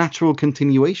just a natural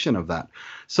continuation of that.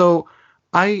 So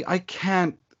I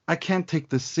can't take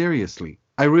this seriously.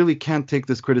 I really can't take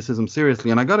this criticism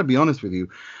seriously. And I got to be honest with you,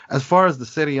 as far as the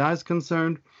Serie A is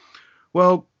concerned,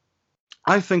 well,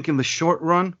 I think in the short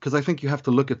run, because I think you have to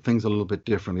look at things a little bit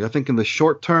differently. I think in the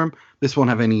short term, this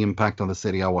won't have any impact on the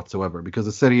Serie A whatsoever, because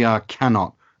the Serie A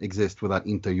cannot exist without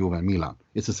Inter, Juve, and Milan.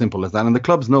 It's as simple as that. And the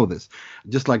clubs know this.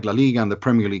 Just like La Liga and the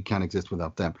Premier League can't exist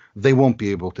without them. They won't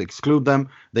be able to exclude them.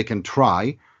 They can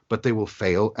try, but they will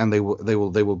fail, and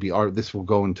this will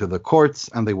go into the courts,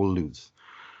 and they will lose.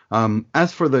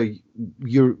 As for the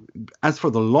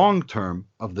long term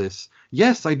of this,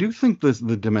 yes, I do think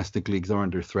the domestic leagues are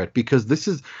under threat, because this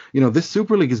is, this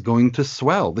Super League is going to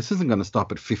swell. This isn't going to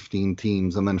stop at 15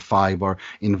 teams and then 5 are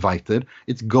invited.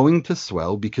 It's going to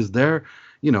swell because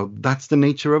that's the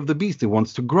nature of the beast. It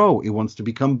wants to grow. It wants to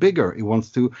become bigger. It wants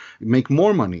to make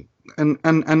more money. And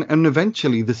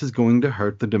eventually this is going to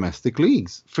hurt the domestic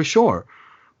leagues for sure.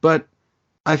 But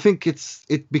I think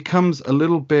it becomes a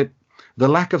little bit, the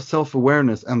lack of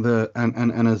self-awareness and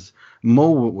as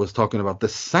Mo was talking about, the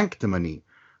sanctimony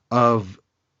of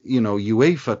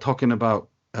UEFA talking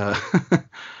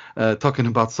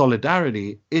about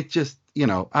solidarity. It just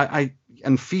I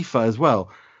and FIFA as well.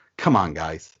 Come on,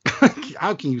 guys,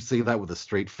 how can you say that with a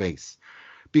straight face?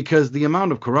 Because the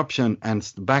amount of corruption and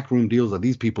backroom deals that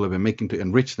these people have been making to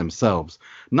enrich themselves,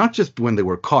 not just when they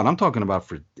were caught. I'm talking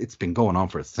about it's been going on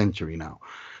for a century now.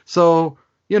 So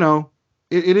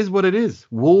it is what it is.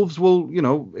 Wolves will,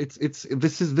 this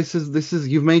is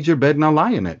you've made your bed, now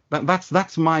lie in it.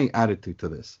 That's my attitude to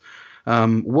this.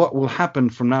 What will happen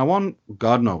from now on,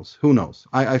 God knows. Who knows?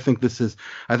 I think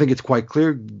it's quite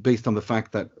clear based on the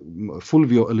fact that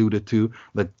Fulvio alluded to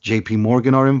that JP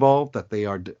Morgan are involved, that they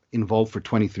are involved for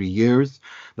 23 years,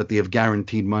 that they have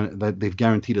guaranteed money, that they've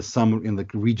guaranteed a sum in the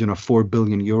region of 4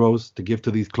 billion euros to give to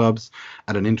these clubs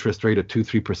at an interest rate of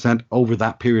 2-3% over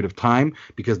that period of time,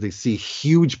 because they see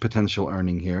huge potential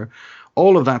earning here.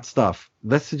 All of that stuff,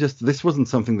 this wasn't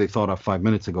something they thought of 5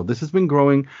 minutes ago. This has been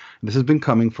growing, this has been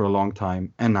coming for a long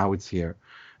time, and now it's here.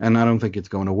 And I don't think it's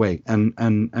going away. And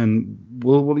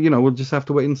we'll just have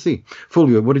to wait and see.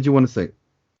 Fulvio, what did you want to say?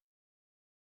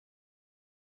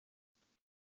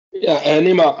 Yeah,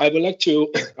 Nima, I would like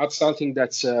to add something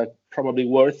that's probably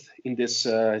worth in this,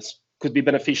 could be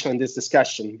beneficial in this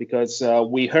discussion, because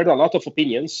we heard a lot of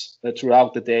opinions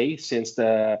throughout the day since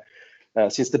the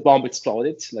bomb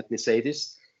exploded, let me say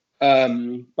this.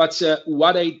 But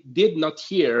what I did not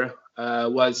hear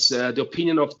was the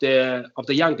opinion of the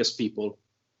youngest people.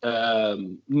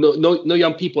 No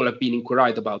young people have been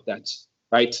inquired about that,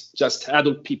 right? Just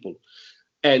adult people.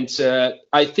 And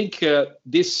I think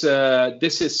this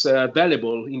is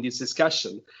valuable in this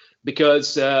discussion,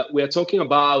 because we are talking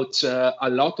about a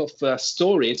lot of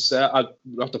stories, a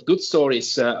lot of good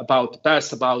stories about the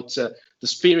past, about the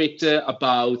spirit,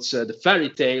 about the fairy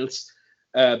tales.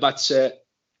 But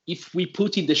if we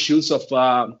put in the shoes of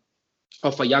a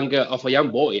young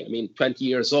boy, I mean, 20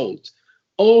 years old,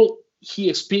 all he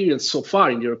experienced so far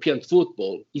in European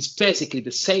football is basically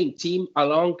the same team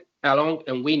along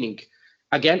and winning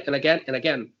again and again and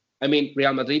again. I mean,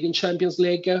 Real Madrid in Champions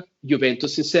League,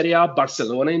 Juventus in Serie A,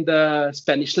 Barcelona in the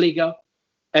Spanish Liga,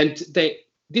 and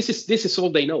this is all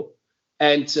they know.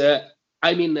 And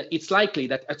I mean, it's likely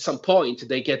that at some point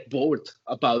they get bored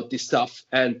about this stuff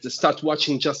and start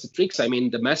watching just the tricks. I mean,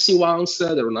 the Messi ones,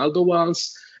 the Ronaldo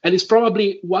ones, and it's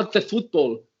probably what the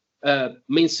football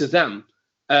means to them.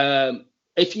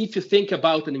 If you think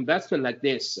about an investment like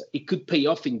this, it could pay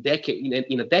off in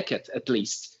a decade at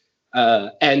least.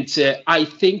 And I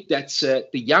think that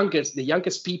the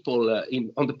youngest people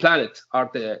on the planet are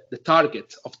the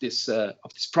target of this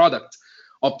product,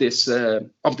 of this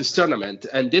tournament.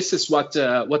 And this is what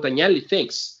Agnelli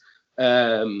thinks.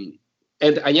 And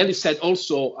Agnelli said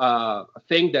also a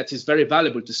thing that is very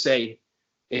valuable to say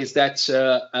is that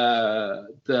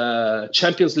the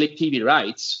Champions League TV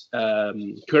rights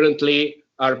currently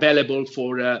are available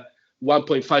for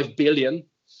 1.5 billion,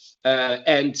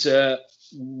 and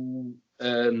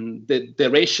the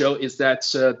ratio is that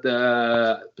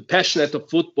the passionate of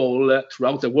football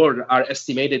throughout the world are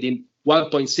estimated in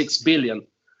 1.6 billion.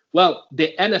 Well,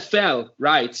 the NFL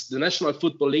rights, the National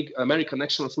Football League, American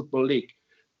National Football League,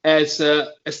 has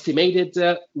estimated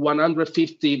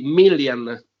 150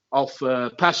 million of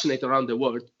passionate around the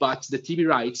world, but the TV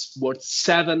rights worth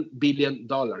 $7 billion.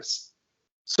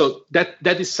 So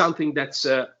that is something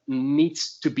that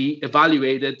needs to be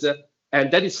evaluated,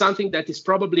 and that is something that is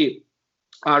probably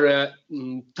our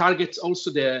targets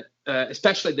also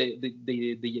especially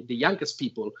the youngest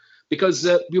people, because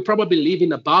we probably live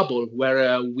in a bubble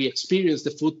where we experience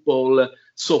the football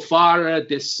so far.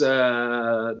 This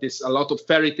a lot of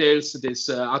fairy tales, this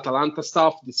Atalanta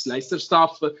stuff, this Leicester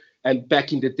stuff, and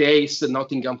back in the days,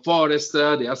 Nottingham Forest,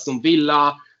 the Aston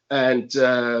Villa, and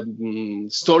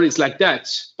stories like that.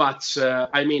 But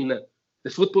I mean, the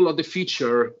football of the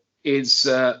future is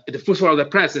the football of the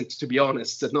present, to be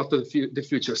honest, not the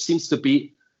future, seems to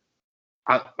be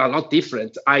a lot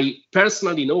different. I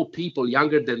personally know people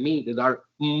younger than me that are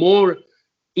more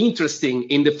interesting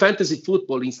in the fantasy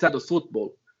football instead of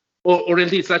football, or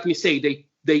at least, let me say,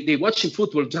 they watching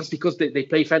football just because they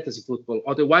play fantasy football.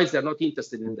 Otherwise, they're not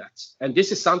interested in that. And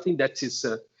this is something that is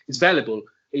valuable.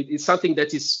 It's something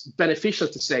that is beneficial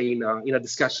to say in a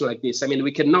discussion like this. I mean,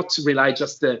 we cannot rely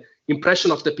just the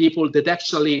impression of the people that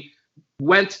actually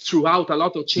went throughout a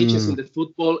lot of changes in the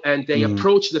football, and they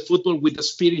approach the football with the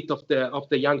spirit of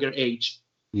the younger age.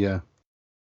 Yeah.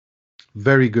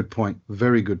 Very good point.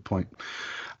 Very good point.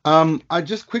 I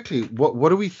just quickly, what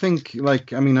do we think?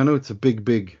 Like, I mean, I know it's a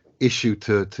big issue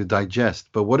to digest,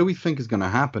 but what do we think is going to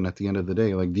happen at the end of the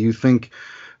day? Like, do you think,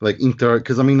 like, Inter?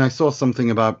 Because I mean, I saw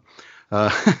something about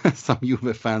some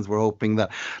Juve fans were hoping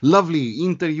that lovely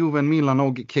Inter, Juve, and Milan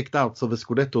all get kicked out, so the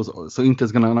Scudettos, so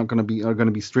Inter's are going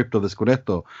to be stripped of the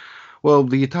Scudetto. Well,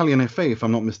 the Italian FA, if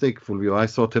I'm not mistaken, Fulvio, I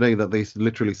saw today that they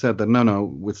literally said that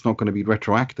no, it's not going to be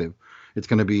retroactive. It's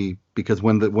going to be because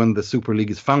when the Super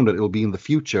League is founded, it'll be in the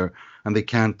future, and they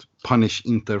can't punish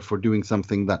Inter for doing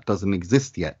something that doesn't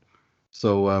exist yet.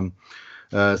 So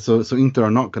Inter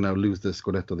are not going to lose the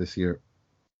Scudetto this year.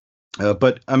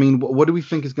 But I mean, what do we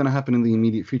think is going to happen in the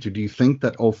immediate future? Do you think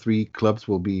that all three clubs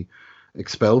will be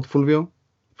expelled, Fulvio,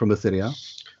 from the Serie A?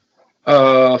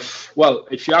 Well,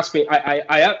 if you ask me,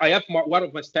 I have one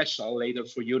of my special later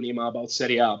for you, Nima, about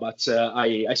Serie A, but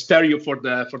I spare you for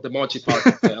the Moji part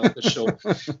of the show.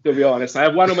 To be honest, I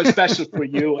have one of my special for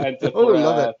you and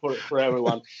for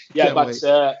everyone. Yeah,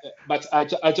 but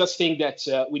I just think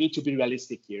that we need to be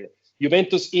realistic here.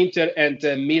 Juventus, Inter, and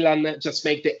Milan just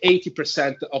make the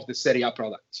 80% of the Serie A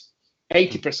product.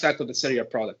 80% of the Serie A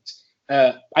product.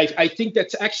 I think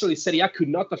that actually Serie A could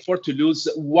not afford to lose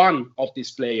one of these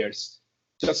players.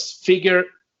 Just figure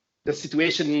the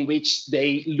situation in which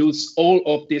they lose all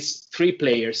of these three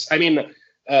players. I mean,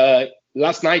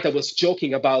 last night I was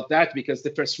joking about that because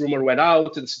the first rumor went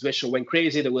out, the situation went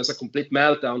crazy, there was a complete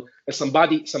meltdown. And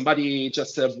somebody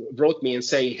just wrote me and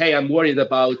say, "Hey, I'm worried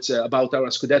about our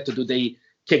Scudetto.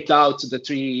 kicked out these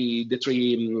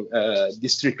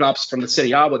three clubs from the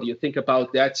Serie A. What do you think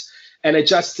about that? And I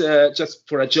just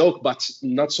for a joke, but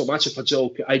not so much of a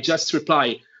joke, I just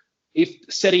reply, if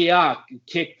Serie A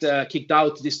kicked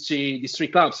out these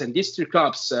three clubs, and these three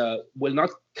clubs will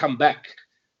not come back,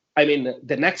 I mean,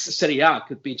 the next Serie A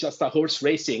could be just a horse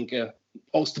racing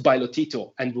hosted by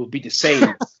Lotito, and will be the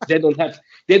same. They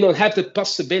don't have the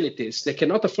possibilities. They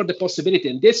cannot afford the possibility,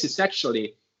 and this is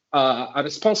actually a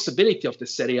responsibility of the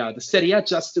Serie A. The Serie A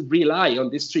just rely on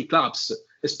these three clubs,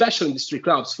 especially in these three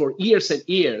clubs, for years and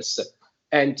years.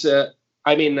 And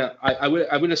I mean, I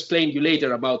will explain you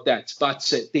later about that.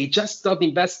 But they just don't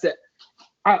invest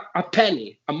a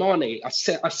penny, a money,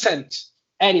 a cent,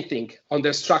 anything on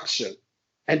their structure,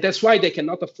 and that's why they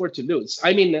cannot afford to lose.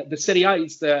 I mean, the Serie A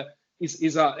is an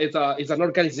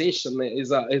organization,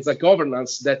 is a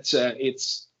governance that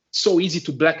it's so easy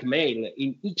to blackmail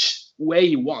in each way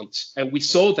you want, and we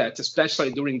saw that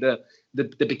especially during the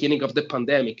beginning of the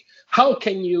pandemic. How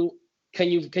can you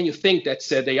think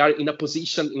that they are in a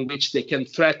position in which they can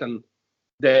threaten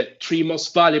the three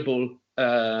most valuable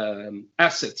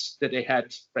assets that they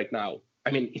had right now?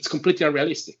 I mean, it's completely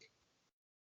unrealistic.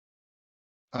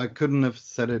 I couldn't have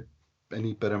said it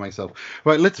any better myself.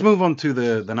 Right, let's move on to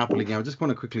the Napoli game. I just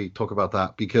want to quickly talk about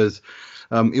that because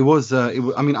it was. I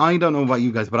mean, I don't know about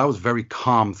you guys, but I was very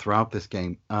calm throughout this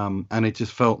game, and it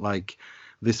just felt like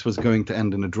this was going to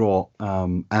end in a draw.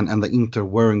 And the Inter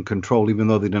were in control, even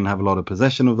though they didn't have a lot of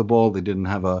possession of the ball. They didn't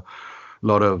have a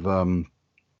lot of.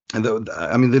 They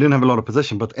didn't have a lot of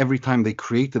possession, but every time they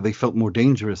created, they felt more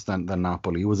dangerous than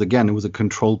Napoli. It was a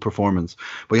controlled performance.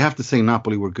 But you have to say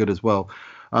Napoli were good as well.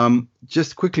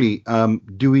 Just quickly, that's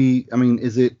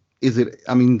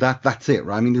it,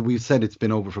 right? I mean, we've said it's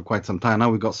been over for quite some time.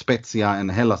 Now we've got Spezia and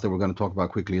Hellas that we're going to talk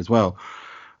about quickly as well.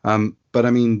 But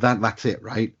I mean, that's it,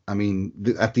 right? I mean,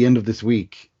 by the end of this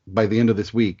week,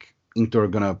 Inter are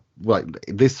going to,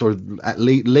 at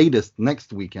latest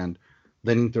next weekend,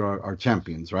 then Inter are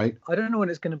champions, right? I don't know when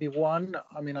it's going to be won.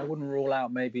 I mean, I wouldn't rule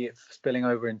out maybe it spilling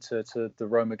over into the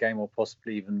Roma game or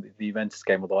possibly even the Juventus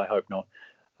game, although I hope not.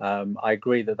 I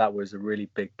agree that was a really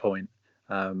big point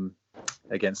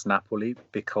against Napoli,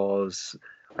 because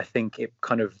I think it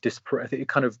kind of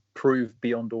proved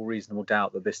beyond all reasonable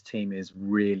doubt that this team is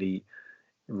really,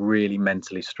 really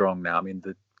mentally strong now. I mean,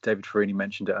 David Farini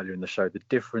mentioned it earlier in the show, the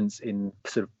difference in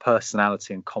sort of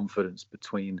personality and confidence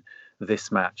between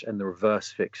this match and the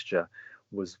reverse fixture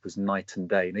was night and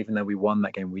day. And even though we won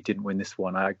that game, we didn't win this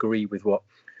one. I agree with what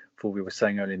we were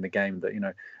saying earlier in the game, that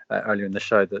earlier in the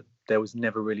show, that there was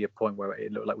never really a point where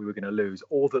it looked like we were going to lose,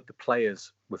 or that the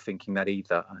players were thinking that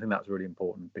either. I think that's really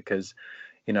important because,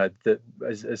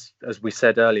 as we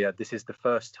said earlier, this is the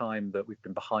first time that we've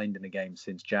been behind in a game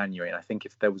since January. And I think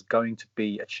if there was going to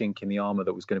be a chink in the armour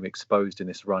that was going to be exposed in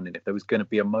this run, and if there was going to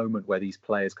be a moment where these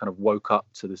players kind of woke up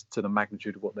to the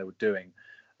magnitude of what they were doing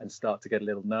and start to get a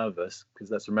little nervous,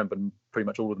 because let's remember, pretty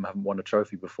much all of them haven't won a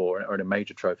trophy before, or in a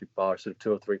major trophy, bar sort of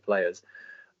two or three players.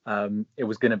 It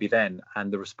was going to be then,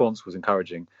 and the response was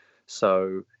encouraging.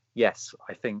 So yes,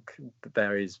 I think that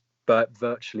there is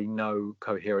virtually no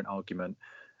coherent argument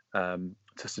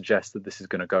to suggest that this is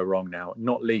going to go wrong now,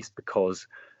 not least because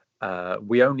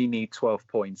we only need 12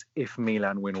 points if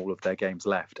Milan win all of their games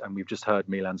left, and we've just heard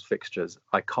Milan's fixtures.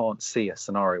 I can't see a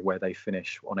scenario where they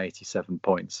finish on 87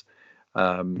 points.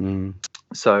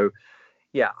 So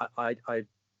yeah, I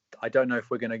don't know if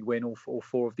we're going to win all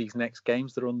four of these next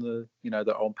games that are on that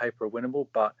are on paper are winnable,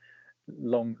 but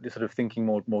sort of thinking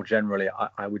more generally,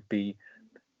 I would be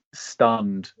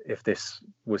stunned if this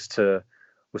was to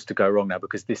go wrong now,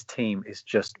 because this team is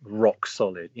just rock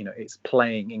solid. It's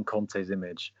playing in Conte's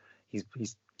image.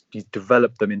 He's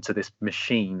developed them into this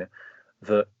machine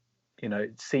that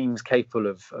it seems capable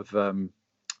of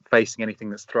facing anything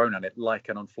that's thrown at it, like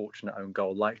an unfortunate own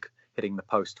goal, like hitting the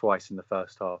post twice in the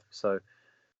first half. So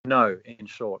no, in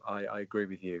short, I agree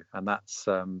with you, and that's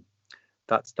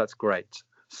great.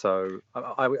 So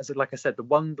like I said, the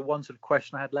one sort of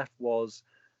question I had left was,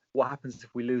 what happens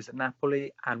if we lose at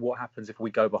Napoli, and what happens if we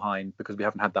go behind, because we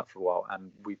haven't had that for a while,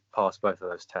 and we've passed both of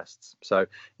those tests. So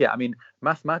yeah, I mean,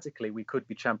 mathematically we could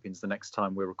be champions the next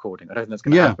time we're recording. I don't think that's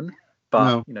going to happen,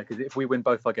 but because if we win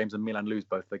both our games and Milan lose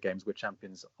both their games, we're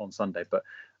champions on Sunday. But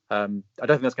I don't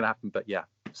think that's going to happen. But yeah,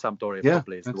 Sampdoria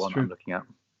probably is the one I'm looking at.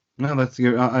 No, that's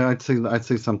good. I'd say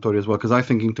Sampdoria as well, because I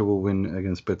think Inter will win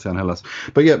against Spezia and Hellas.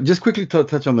 But yeah, just quickly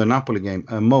touch on the Napoli game.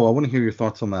 Mo, I want to hear your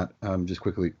thoughts on that. Just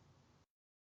quickly.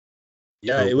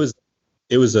 Yeah, it was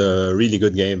a really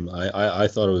good game. I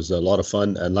thought it was a lot of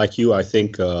fun, and like you, I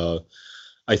think the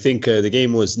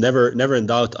game was never in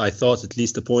doubt. I thought at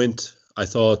least a point. I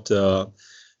thought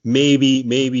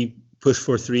maybe push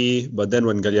for 3, but then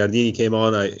when Gagliardini came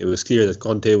on, it was clear that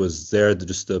Conte was there to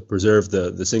just preserve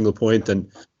the single point.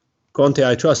 And Conte,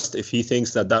 I trust. If he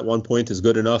thinks that 1 point is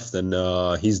good enough, then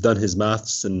he's done his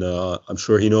maths, and I'm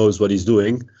sure he knows what he's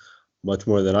doing much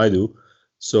more than I do.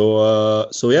 So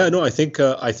yeah, no, I think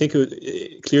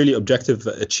it, clearly objective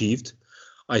achieved.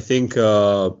 I think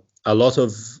a lot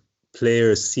of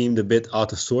players seemed a bit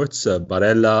out of sorts.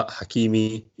 Barella,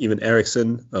 Hakimi, even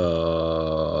Eriksen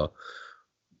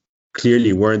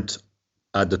clearly weren't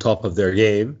at the top of their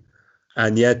game.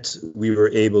 And yet we were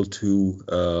able to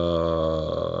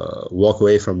walk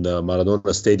away from the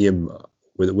Maradona Stadium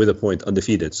with a point,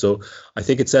 undefeated. So I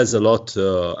think it says a lot.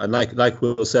 And like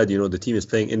Will said, the team is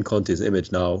playing in Conte's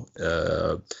image now.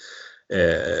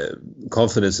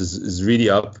 Confidence is really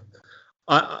up.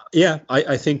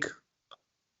 I think,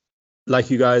 like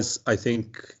you guys, I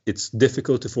think it's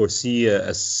difficult to foresee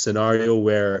a scenario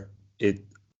where it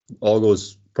all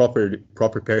goes proper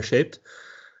pear-shaped.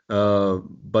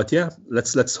 But yeah,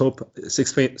 let's hope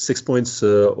 6 points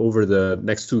over the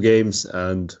next 2 games,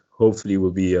 and hopefully will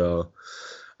be.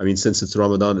 Since it's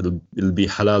Ramadan, it'll be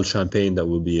halal champagne that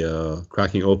will be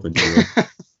cracking open.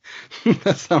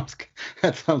 That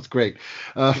sounds great.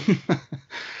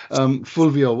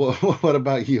 Fulvio, what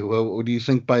about you? What do you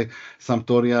think by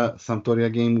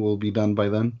Sampdoria game will be done by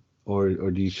then, or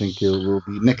do you think it will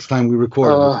be next time we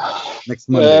record next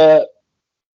Monday?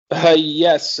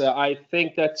 Yes, I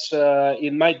think that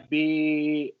it might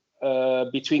be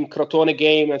between Crotone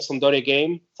game and Sampdoria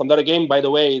game. Sampdoria game, by the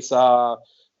way, is a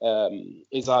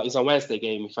Wednesday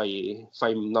game, if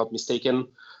I'm not mistaken.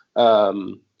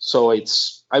 So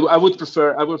it's I would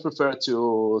prefer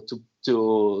to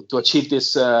achieve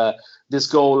this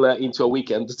goal into a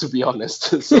weekend, to be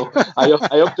honest. So I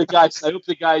hope the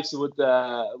guys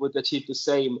would achieve the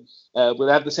same, would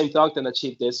have the same talent and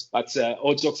achieve this. But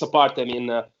all jokes apart,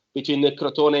 between the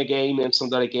Crotone game and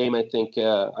Sampdoria game, I think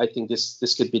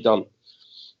this could be done.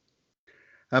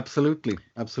 Absolutely.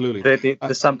 The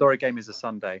Sampdoria game is a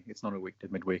Sunday. It's not a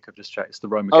midweek. I've just checked. It's the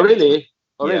Roma game. Really?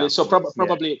 Really? So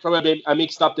probably I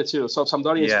mixed up the two. So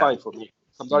Sampdoria is fine for me.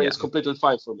 Sampdoria is completely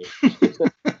fine for me.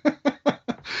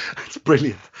 That's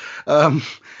brilliant.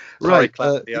 Right.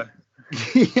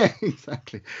 Yeah,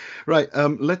 exactly. Right.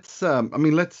 Let's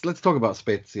talk about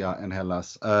Spezia and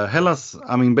Hellas. Hellas,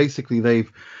 basically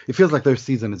it feels like their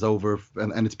season is over,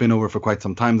 and it's been over for quite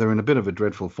some time. They're in a bit of a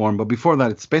dreadful form. But before that,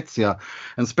 it's Spezia.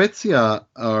 And Spezia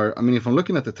are, if I'm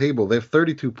looking at the table, they have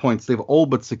 32 points. They've all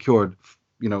but secured,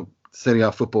 Serie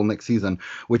A football next season,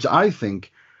 which I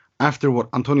think, after what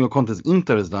Antonio Conte's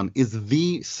Inter has done, is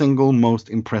the single most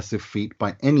impressive feat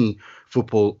by any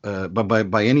football,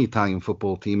 by any Italian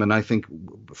football team, and I think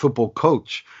football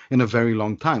coach in a very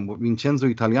long time. What Vincenzo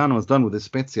Italiano has done with his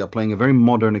Spezia, playing a very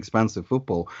modern, expansive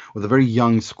football with a very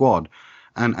young squad,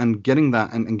 and getting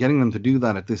that and getting them to do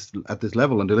that at this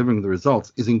level and delivering the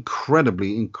results is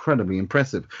incredibly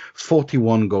impressive.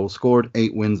 41 goals scored,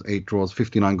 8 wins, 8 draws,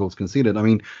 59 goals conceded.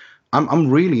 I'm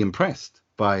really impressed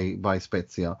by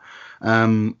Spezia,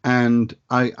 and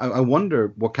I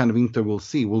wonder what kind of Inter we'll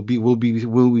see. Will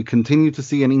we continue to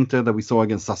see an Inter that we saw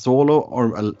against Sassuolo,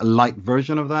 or a light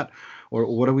version of that, or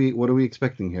what are we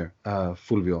expecting here,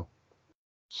 Fulvio?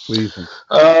 What do you think?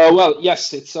 Well,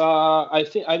 yes, it's. I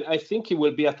think it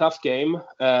will be a tough game,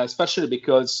 especially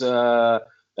because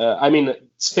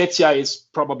Spezia is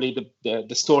probably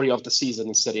the story of the season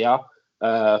in Serie A.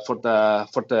 For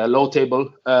the low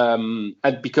table,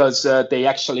 and because they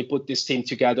actually put this team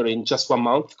together in just 1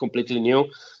 month, completely new,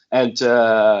 and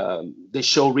they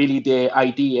show really the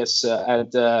ideas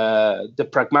and the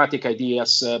pragmatic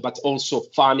ideas, but also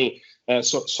funny.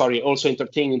 Also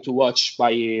entertaining to watch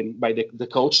by the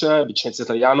coach Vincenzo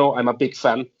Italiano. I'm a big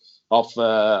fan of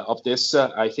this.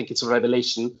 I think it's a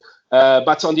revelation.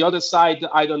 But on the other side,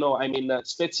 I don't know.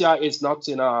 Spezia is not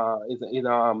in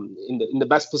the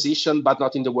best position, but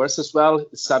not in the worst as well.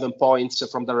 7 points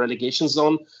from the relegation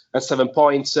zone, and 7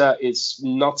 points is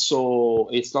not so.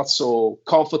 It's not so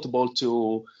comfortable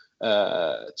to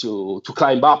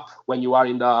climb up when you are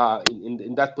in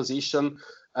that position.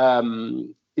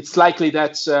 It's likely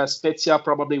that Spezia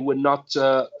probably would not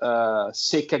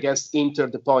seek against Inter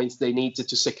the points they need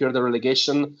to secure the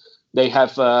relegation. They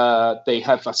have a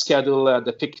schedule, a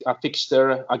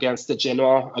fixture against the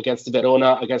Genoa, against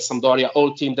Verona, against Sampdoria,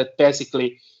 all teams that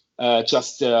basically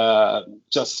just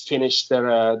finished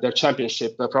their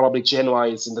championship. Probably Genoa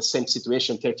is in the same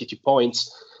situation, 32 points.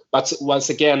 But once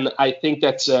again, I think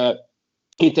that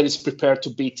Inter is prepared to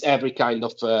beat every kind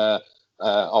of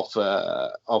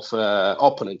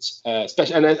opponents.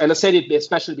 Especially, and I said it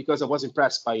especially because I was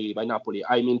impressed by Napoli.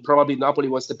 I mean, probably Napoli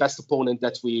was the best opponent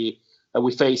that we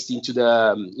faced into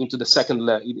the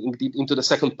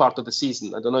second part of the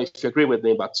season. I don't know if you agree with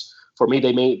me, but for me,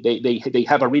 they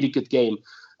have a really good game.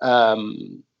 I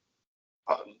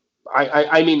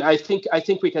mean, I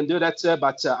think we can do that,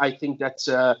 but I think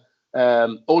that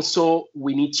also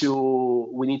we need to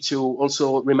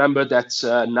also remember that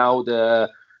now the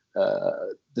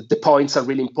points are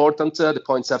really important. The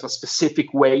points have a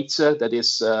specific weight that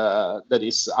is a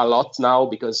lot now,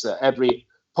 because every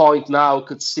point now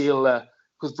could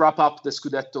wrap up the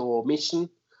Scudetto mission.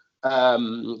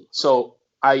 So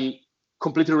I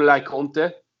completely rely on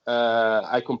Conte.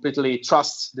 I completely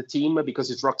trust the team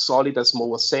because it's rock solid, as Mo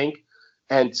was saying,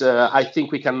 and I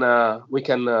think we can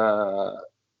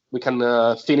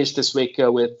finish this week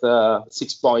with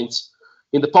 6 points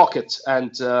in the pocket,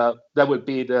 and that will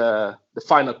be the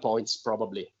final points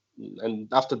probably. And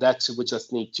after that, we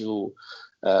just need to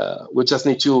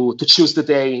choose the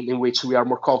day in which we are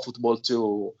more comfortable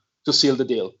to seal the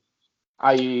deal.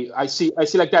 I see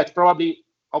like that, probably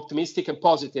optimistic and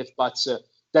positive, but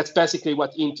that's basically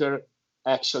what Inter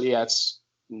actually has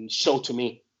showed to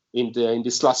me in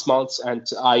these last months, and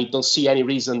I don't see any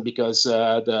reason because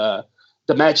the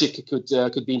magic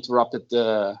could be interrupted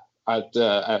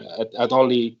at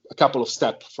only a couple of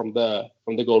steps from the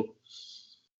goal.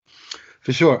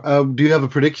 For sure. Do you have a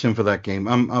prediction for that game?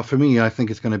 For me, I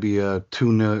think it's going to be a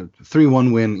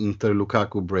 3-1 win Inter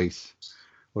Lukaku brace.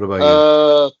 What about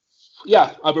you?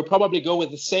 Yeah, I will probably go with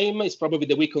the same. It's probably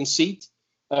the we concede,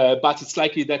 but it's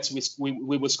likely that we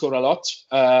will score a lot.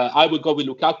 I will go with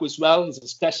Lukaku as well. He's a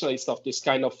specialist of this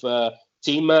kind of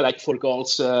team, like 4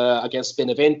 goals against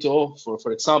Benevento,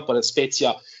 for example, and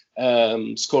Spezia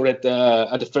scored at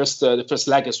the first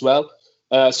leg as well.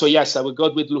 So yes, I will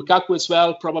go with Lukaku as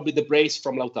well. Probably the brace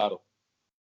from Lautaro.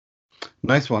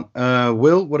 Nice one.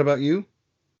 Will, what about you?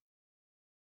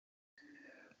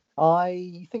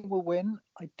 I think we'll win.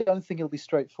 I don't think it'll be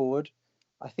straightforward.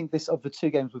 I think this, of the 2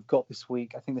 games we've got this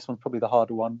week, I think this one's probably the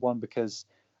harder one. One because,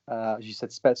 as you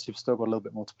said, Spezia have still got a little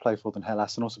bit more to play for than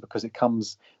Hellas, and also because it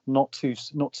comes not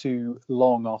too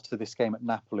long after this game at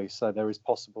Napoli, so it's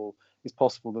possible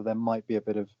that there might be a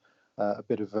bit of a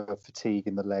fatigue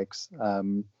in the legs.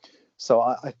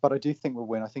 But I do think we'll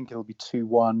win. I think it'll be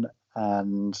 2-1,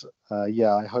 and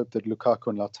I hope that Lukaku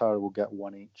and Lautaro will get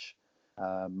 1 each.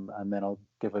 And then I'll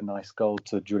give a nice goal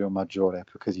to Giulio Maggiore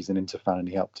because he's an Inter fan and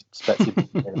he helped Spezia,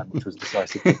 which was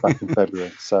decisive back in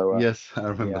February. So yes, I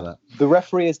remember that. The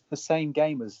referee is the same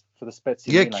game as for the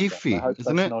Spezia. Yeah, Kifi,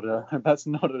 isn't it? That's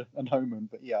not an omen,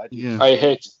 but yeah, I do. Yeah. I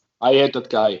hate that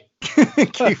guy.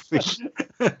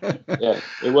 Yeah,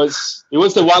 it was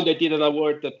the one that didn't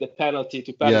award the penalty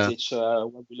to Perisic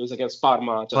when we lose against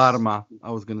Parma. Parma,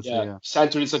 I was going to say. Yeah.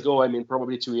 Centuries ago. I mean,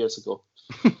 probably 2 years ago.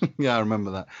 Yeah, I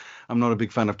remember that. I'm not a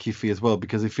big fan of Kifi as well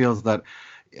because it feels that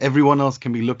everyone else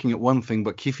can be looking at one thing,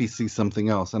 but Kifi sees something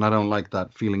else, and I don't like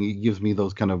that feeling. It gives me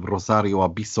those kind of Rosario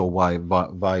Abisso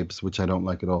vibes, which I don't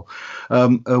like at all.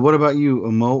 What about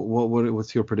you, Mo?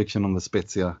 What's your prediction on the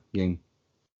Spezia game?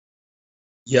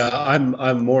 Yeah,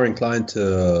 I'm more inclined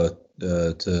to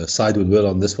side with Will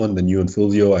on this one than you and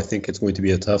Fulvio. I think it's going to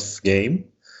be a tough game,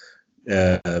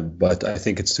 but I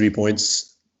think it's 3 points.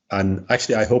 And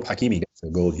actually, I hope Hakimi gets a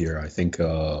goal here. I think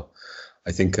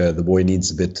the boy needs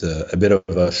a bit of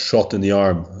a shot in the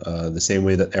arm, the same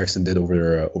way that Eriksen did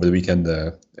over the weekend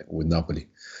with Napoli.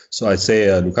 So I'd say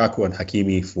Lukaku and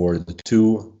Hakimi for the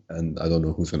 2, and I don't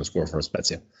know who's going to score for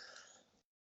Spezia.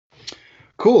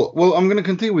 Cool. Well, I'm going to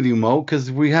continue with you, Mo,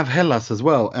 because we have Hellas as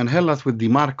well. And Hellas with Di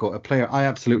Marco, a player I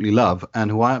absolutely love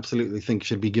and who I absolutely think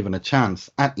should be given a chance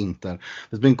at Inter.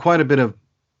 There's been quite a bit of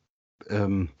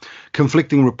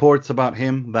conflicting reports about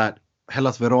him that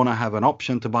Hellas Verona have an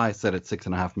option to buy set at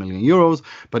 6.5 million euros,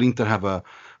 but Inter have a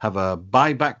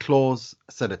buyback clause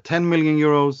set at 10 million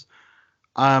euros.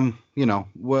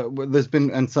 There's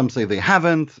been, and some say they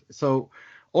haven't. So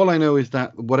all I know is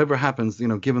that whatever happens,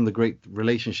 given the great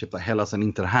relationship that Hellas and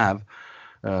Inter have,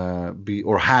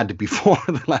 had before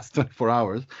the last 24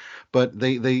 hours, but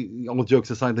they all jokes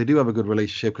aside, they do have a good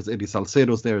relationship because Eddie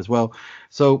Salcedo's there as well.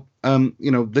 So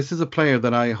this is a player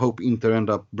that I hope Inter end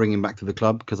up bringing back to the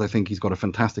club because I think he's got a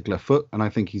fantastic left foot and I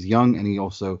think he's young and he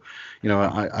also,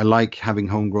 I like having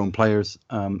homegrown players,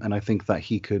 and I think that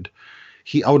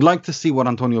I would like to see what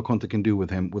Antonio Conte can do with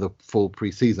him with a full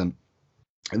preseason.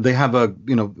 they have but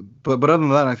other than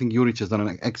that, I think Juric has done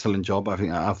an excellent job.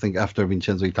 I think after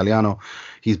Vincenzo Italiano,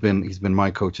 he's been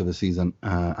my coach of the season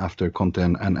after Conte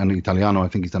and Italiano. I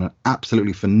think he's done an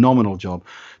absolutely phenomenal job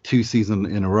 2 seasons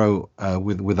in a row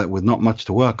with not much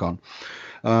to work on.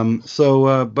 So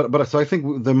I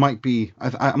think there might be.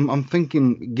 I'm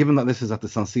thinking, given that this is at the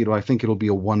San Siro, I think it'll be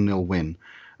a 1-0 win,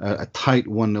 a tight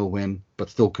 1-0 win, but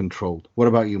still controlled. What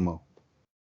about you, Mo?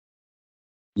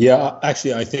 Yeah,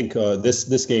 actually, I think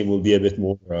this game will be a bit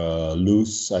more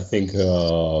loose. I think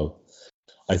Inter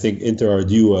are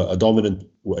due a dominant.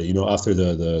 After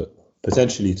the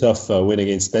potentially tough win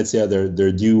against Spezia,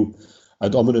 they're due a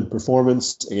dominant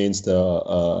performance against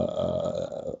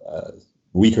a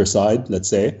weaker side, let's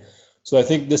say. So I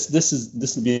think this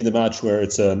will be the match where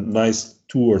it's a nice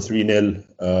 2 or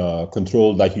 3-0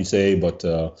 controlled, like you say, but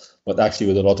actually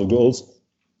with a lot of goals,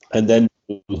 and then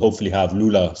we'll hopefully have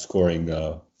Lula scoring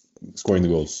the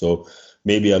goals. So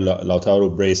maybe a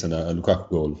Lautaro brace and a Lukaku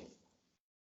goal.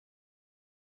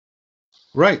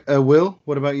 Right, Will.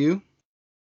 What about you?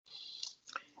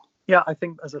 Yeah, I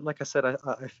think, like I said,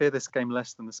 I fear this game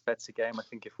less than the Spezia game. I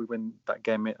think if we win that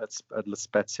game at La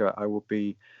Spezia, I will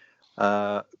be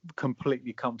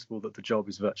completely comfortable that the job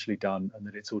is virtually done and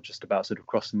that it's all just about sort of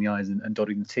crossing the I's and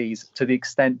dotting the T's, to the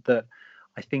extent that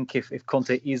I think if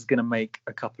Conte is going to make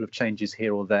a couple of changes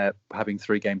here or there, having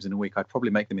 3 games in a week, I'd probably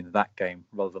make them in that game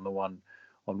rather than the one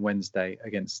on Wednesday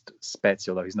against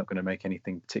Spezia, although he's not going to make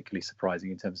anything particularly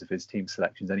surprising in terms of his team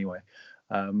selections anyway.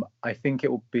 I think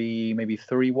it will be maybe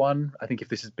 3-1. I think if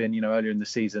this has been, earlier in the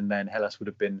season, then Hellas would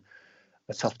have been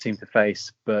a tough team to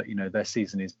face, but, their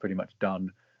season is pretty much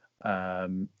done.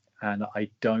 And I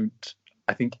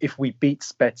think if we beat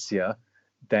Spezia,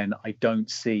 then I don't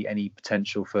see any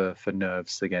potential for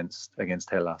nerves against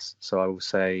Hellas. So I will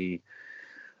say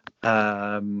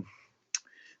 3-1.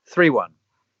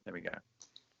 There we go.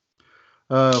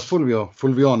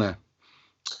 Fulvione,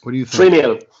 what do you think?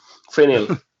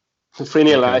 3-0. 3-0.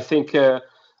 Okay.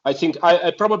 I think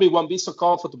I probably won't be so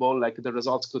comfortable like the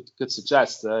results could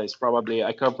suggest. I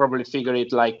can probably figure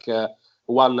it like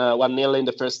 1-0 in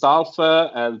the first half,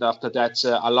 and after that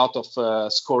a lot of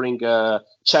scoring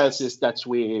chances that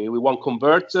we won't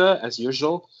convert as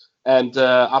usual, and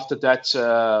after that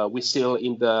we're still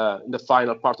in the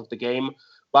final part of the game,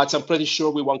 but I'm pretty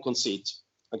sure we won't concede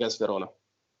against Verona.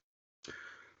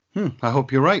 I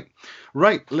hope you're right.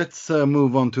 Right, let's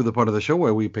move on to the part of the show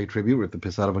where we pay tribute, rip the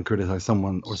piss out of and criticize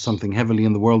someone or something heavily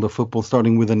in the world of football,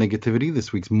 starting with a negativity.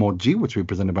 This week's Moggi, which will be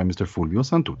presented by Mr. Fulvio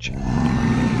Santucci.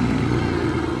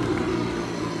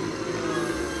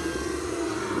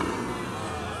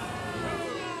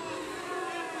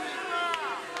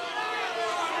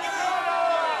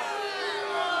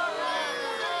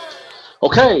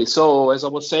 Okay, so as I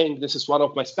was saying, this is one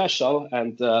of my special,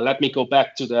 and let me go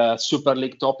back to the Super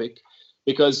League topic,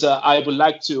 because I would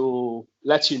like to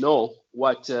let you know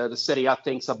what the Serie A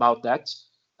thinks about that.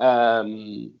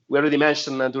 We already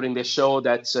mentioned during the show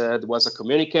that there was a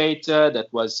communique that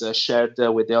was shared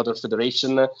with the other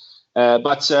federation,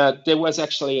 but there was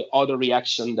actually other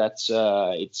reaction that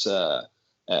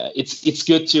it's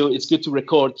good to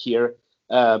record here.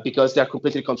 Because they're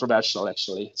completely controversial,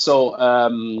 actually. So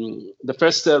the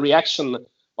first reaction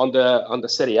on the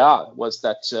Serie A was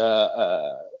that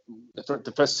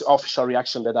the first official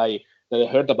reaction that I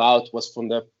heard about was from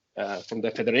the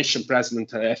federation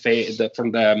president,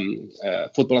 from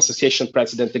the Football Association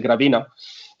president Gravina,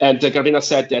 and Gravina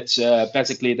said that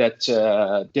basically that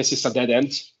this is a dead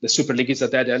end. The Super League is a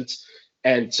dead end,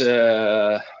 and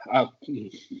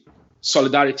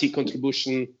solidarity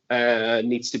contribution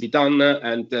needs to be done,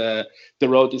 and the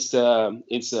road is the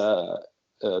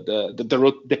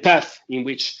road, the path in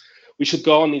which we should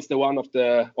go on is the one of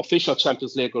the official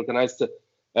Champions League organized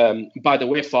by the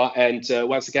UEFA, and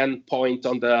once again point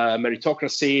on the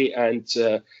meritocracy and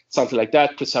something like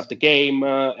that, preserve the game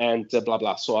and blah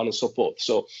blah, so on and so forth.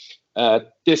 So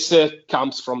this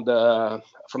comes from the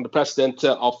president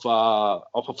of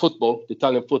football, the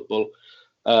Italian football.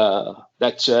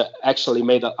 That actually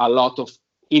made a lot of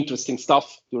interesting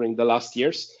stuff during the last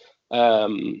years.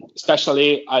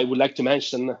 Especially, I would like to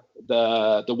mention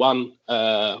the one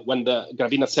when the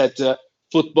Gravina said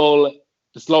football.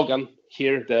 The slogan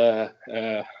here, the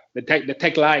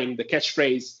tagline, the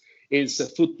catchphrase is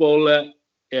football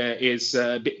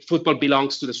football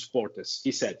belongs to the supporters.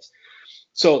 He said.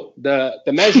 So the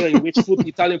measure in which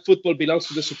Italian football belongs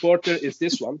to the supporter is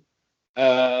this one.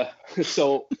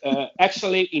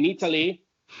 Actually in Italy,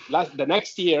 the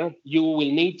next year you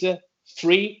will need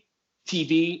 3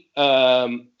 TV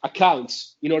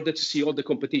accounts in order to see all the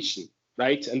competition.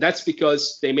 right? And that's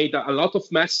because they made a lot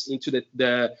of mess into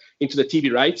the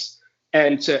TV rights.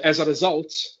 And as a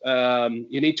result,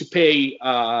 you need to pay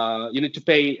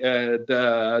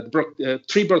the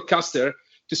three broadcaster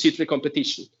to see two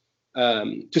competition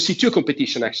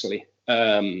actually.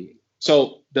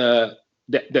 So the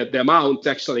amount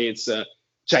actually is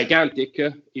gigantic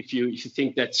if you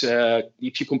think that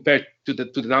if you compare to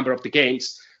the number of the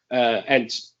games,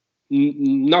 and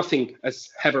nothing has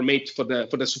ever made for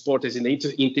the supporters in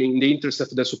the interest of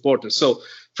the supporters. So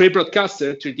free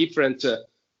broadcaster, three different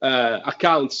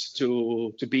accounts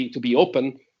to be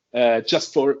open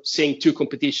just for seeing two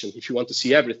competition if you want to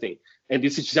see everything. And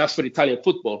this is just for Italian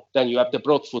football. Then you have the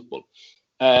broad football.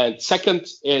 And second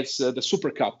is the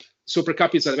Super Cup. Super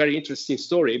Cup is a very interesting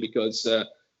story because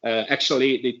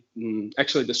actually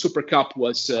the Super Cup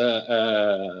was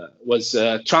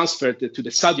transferred to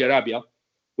the Saudi Arabia,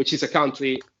 which is a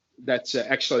country that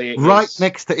actually right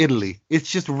next to Italy. It's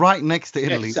just right next to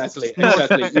Italy. Exactly.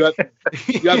 You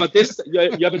have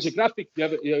a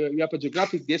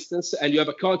geographic distance, and you have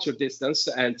a culture distance.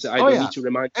 And I don't need to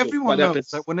remind everyone knows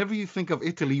that whenever you think of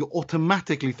Italy, you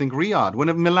automatically think Riyadh.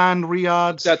 Whenever Milan,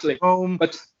 Riyadh, exactly. Rome.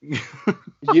 But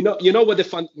you know what the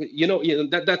fun.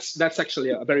 That's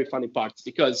actually a very funny part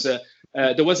because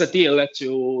there was a deal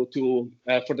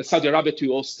for the Saudi Arabia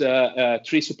to host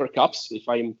 3 Super Cups, if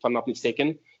I'm not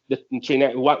mistaken.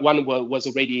 One was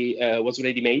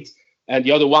already made, and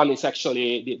the other one is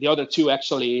actually the other 2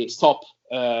 actually stopped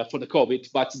for the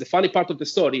COVID. But the funny part of the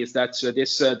story is that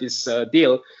this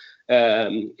deal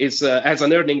has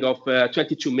an earning of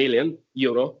 22 million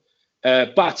euro.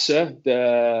 But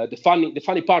the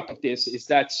funny part of this is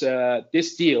that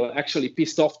this deal actually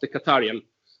pissed off the Qatarian.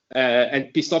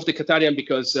 And pissed off the Qatarian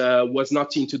because was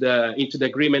not into the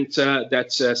agreement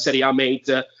that Serie A made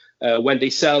when they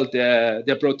sell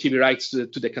the broad TV rights to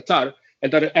the Qatar.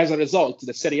 And that as a result,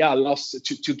 the Serie A lost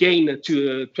to gain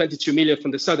to 22 million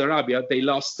from the Saudi Arabia. They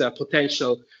lost a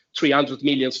potential 300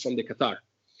 million from the Qatar.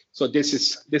 So this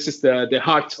is the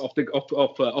heart of the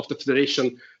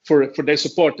federation for their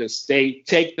supporters. They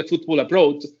take the football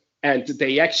abroad, and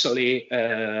they actually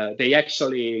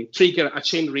trigger a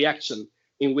chain reaction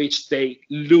in which they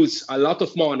lose a lot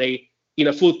of money in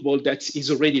a football that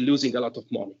is already losing a lot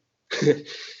of money.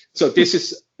 So this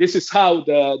is how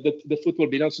the football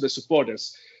belongs to the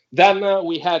supporters. Then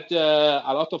we had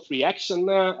a lot of reaction,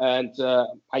 and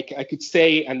I could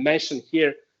say and mention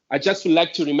here. I just would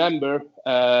like to remember.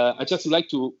 I just would like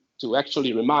to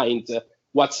actually remind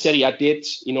what Serie A did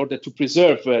in order to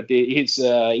preserve his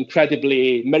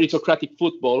incredibly meritocratic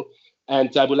football.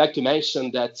 And I would like to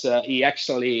mention that he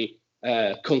actually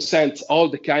consent all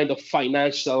the kind of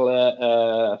financial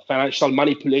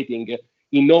manipulating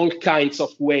in all kinds of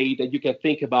way that you can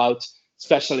think about,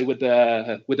 especially with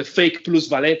the fake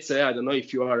plusvalenze. I don't know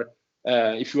if you are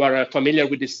familiar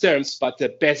with these terms, but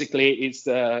basically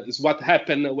is what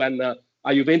happened when a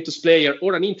Juventus player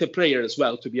or an Inter player as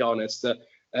well, to be honest,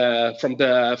 from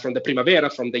the Primavera,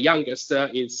 from the youngest,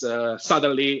 is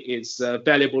suddenly is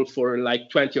valuable for like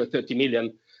 20 or 30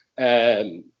 million.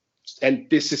 And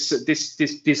this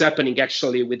is happening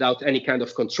actually without any kind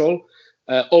of control.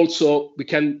 Also, we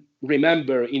can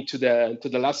remember into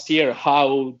the last year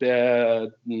how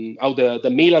the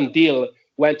Milan deal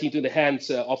went into the hands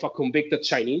of a convicted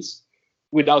Chinese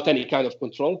without any kind of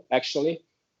control, actually.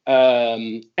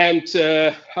 And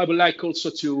I would like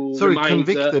also to remind...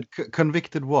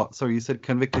 Convicted what? Sorry, you said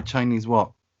convicted Chinese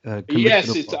what?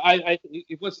 Yes,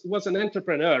 it was an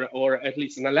entrepreneur, or at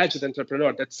least an alleged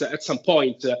entrepreneur, that at some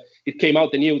point it came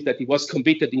out the news that he was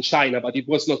convicted in China, but it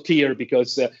was not clear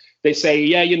because they say,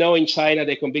 in China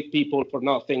they convict people for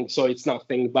nothing, so it's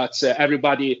nothing. But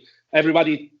everybody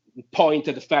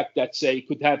pointed the fact that he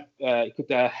could have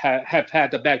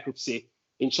had a bankruptcy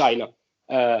in China.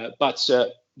 But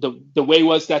the way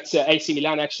was that AC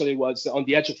Milan actually was on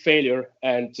the edge of failure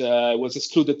and was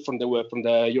excluded from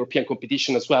the European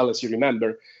competition as well, as you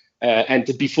remember. And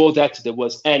before that, there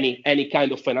was any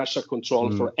kind of financial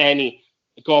control for any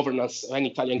governance,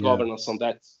 any Italian governance on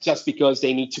that, just because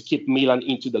they need to keep Milan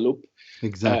into the loop.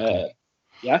 Exactly.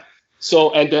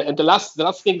 So and the last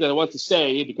thing that I want to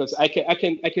say, because I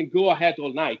can go ahead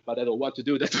all night, but I don't want to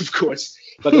do that, of course.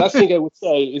 But the last thing I would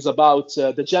say is about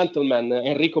the gentleman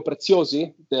Enrico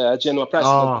Preziosi, the Genoa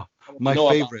president. My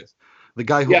favorite, the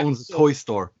guy who owns a toy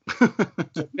store.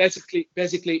 So basically,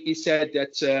 he said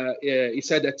that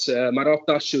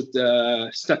Marotta should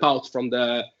step out from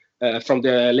the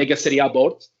Lega Serie A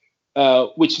board,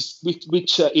 which is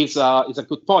a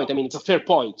good point. I mean, it's a fair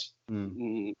point.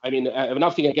 I mean, I have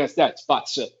nothing against that,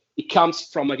 but it comes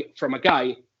from a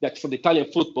guy that for the Italian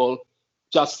football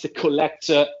just collect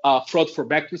fraud for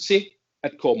bankruptcy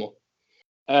at Como.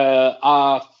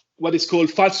 What is called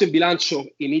falso in bilancio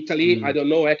in Italy. I don't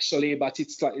know actually, but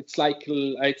it's like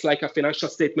a financial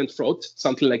statement fraud,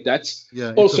 something like that. Yeah,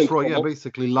 it's also a fraud. Yeah,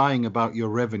 basically lying about your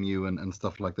revenue and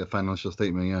stuff like that. Financial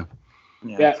statement.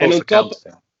 Yeah. And on top.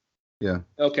 Yeah.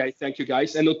 Okay, thank you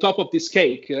guys. And on top of this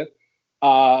cake,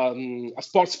 a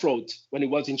sports fraud. When he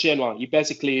was in Genoa, he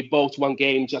basically bought one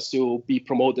game just to be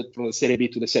promoted from the Serie B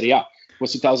to the Serie A. It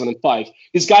was 2005.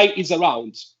 This guy is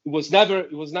around. He was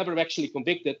never actually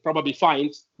convicted, probably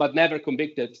fined, but never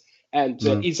convicted. And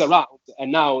he's around.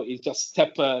 And now he's just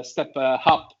step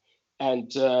up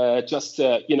and just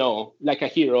like a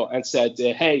hero and said,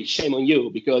 "Hey, shame on you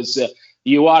because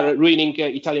you are ruining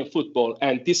Italian football."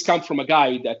 And this comes from a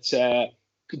guy that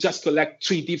could just collect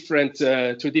three different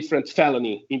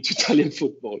felony into Italian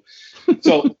football.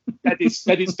 So that is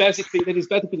basically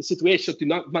the situation.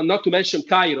 Not to mention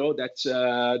Cairo that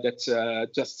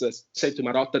just said to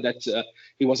Marotta that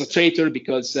he was a traitor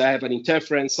because I have an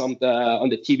interference on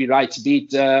the TV rights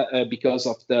bid because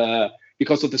of the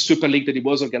Super League that he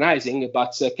was organizing.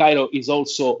 But Cairo is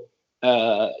also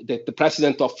the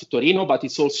president of Torino, but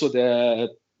it's also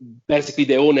basically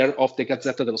the owner of the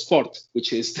Gazzetta dello Sport,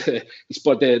 which is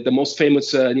the most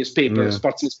famous newspaper,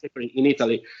 sports newspaper in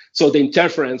Italy. So the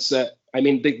interference, the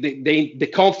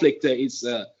conflict is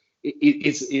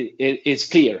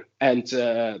clear, and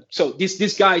so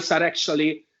these guys are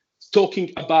actually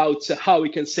talking about how we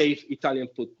can save Italian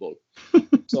football.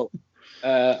 So.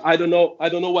 I don't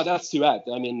know what else to add.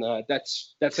 I mean,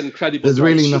 that's an incredible. There's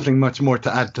really nothing much more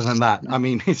to add than that. I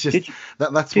mean, it's just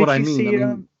that's what I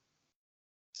mean.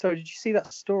 So did you see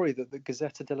that story that the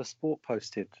Gazzetta dello Sport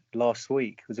posted last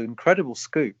week? It was an incredible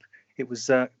scoop. It was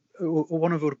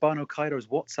one of Urbano Cairo's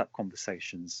WhatsApp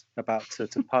conversations about to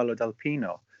Paolo Del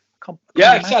Pino.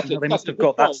 Exactly. They must have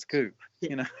got that scoop.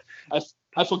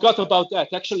 I forgot about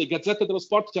that. Actually, Gazzetta dello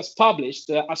Sport just published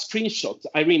a screenshot,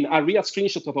 a real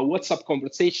screenshot of a WhatsApp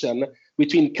conversation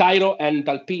between Cairo and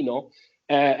Del Pino.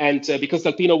 And because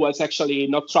Del Pino was actually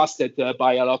not trusted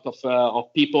by a lot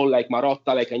of people like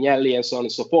Marotta, like Agnelli, and so on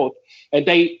and so forth. And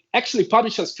they actually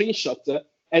published a screenshot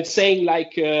and saying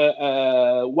like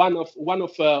one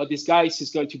of these guys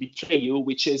is going to betray you,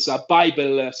 which is a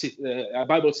Bible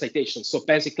citation. So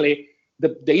basically,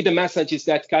 the hidden message is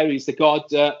that Cairo is the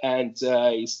god and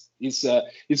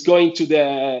is going to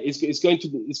the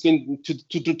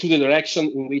direction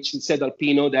in which he said Del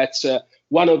Pino that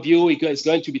one of you is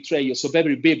going to betray you. So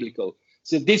very biblical.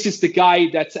 So this is the guy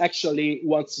that actually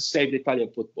wants to save the Italian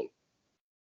football.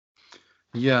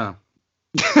 Yeah.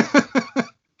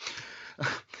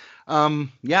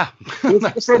 Yeah.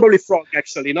 It's probably Frog,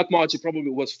 actually, not Moggi.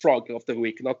 Probably was Frog of the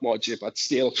week, not Moggi, but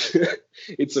still,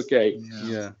 it's okay.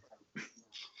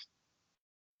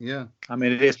 Yeah. I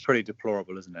mean, it is pretty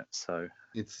deplorable, isn't it? So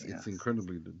it's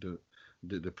incredibly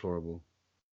deplorable.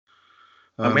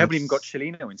 And we haven't even got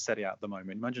Cellino in Serie A at the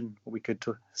moment. Imagine what we could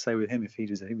say with him if he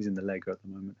was in the Lega at the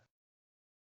moment.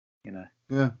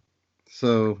 Yeah.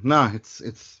 So it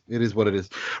is what it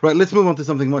is. Right, let's move on to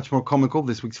something much more comical.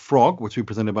 This week's Frog, which we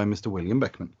presented by Mr. William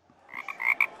Beckman.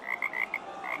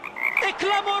 È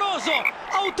clamoroso!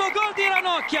 Autogol di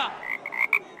Ranocchia!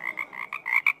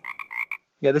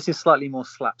 Yeah, this is slightly more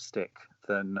slapstick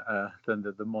than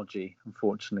the Moggi,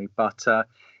 unfortunately. But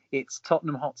it's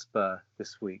Tottenham Hotspur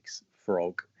this week's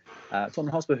Frog. Tottenham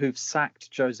Hotspur, who've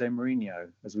sacked Jose Mourinho,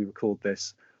 as we record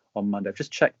this on Monday. I've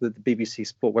just checked the BBC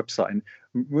Sport website, and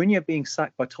Mourinho being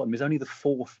sacked by Tottenham is only the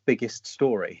fourth biggest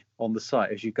story on the site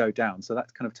as you go down. So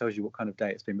that kind of tells you what kind of day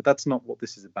it's been. But that's not what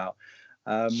this is about.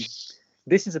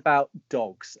 This is about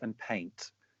dogs and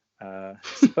paint.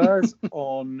 Spurs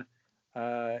on...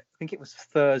 I think it was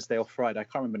Thursday or Friday, I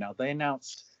can't remember now. They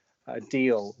announced a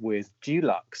deal with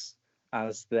Dulux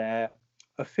as their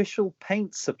official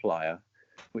paint supplier,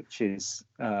 which is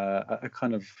a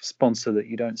kind of sponsor that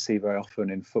you don't see very often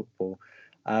in football.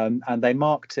 And they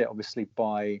marked it obviously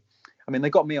they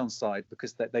got me on side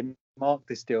because they marked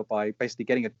this deal by basically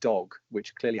getting a dog,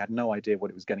 which clearly had no idea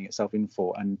what it was getting itself in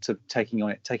for, and taking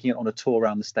it on a tour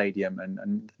around the stadium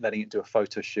and letting it do a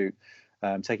photo shoot.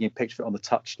 Taking a picture on the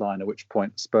touchline, at which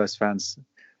point Spurs fans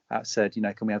said,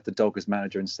 can we have the dog as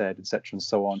manager instead, etc., and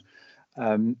so on.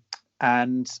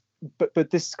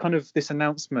 But this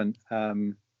announcement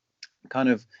kind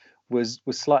of was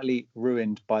slightly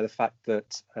ruined by the fact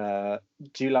that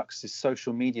Dulux's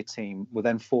social media team were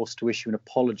then forced to issue an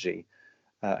apology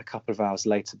a couple of hours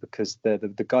later because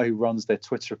the guy who runs their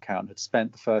Twitter account had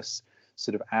spent the first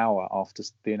sort of hour after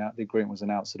the agreement was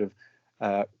announced sort of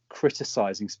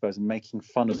criticizing Spurs and making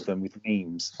fun of them with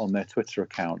memes on their Twitter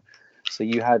account. So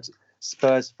you had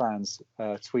Spurs fans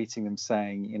tweeting them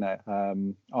saying,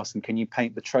 Arsene, can you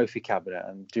paint the trophy cabinet?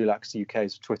 And Dulac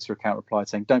UK's Twitter account replied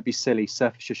saying, don't be silly,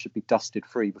 surfaces should be dusted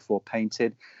free before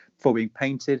being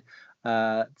painted.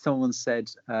 Someone said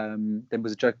there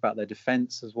was a joke about their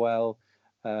defence as well.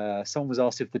 Someone was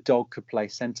asked if the dog could play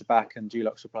centre back, and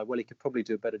Dulac replied, well, he could probably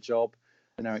do a better job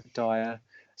than Eric Dyer.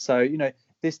 So,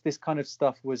 this kind of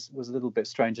stuff was a little bit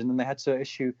strange. And then they had to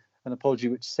issue an apology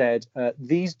which said,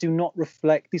 these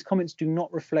comments do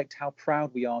not reflect how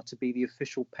proud we are to be the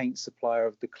official paint supplier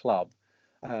of the club.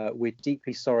 We're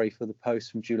deeply sorry for the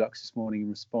post from Dulac this morning in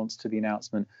response to the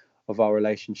announcement of our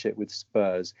relationship with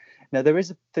Spurs. Now, there is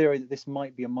a theory that this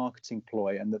might be a marketing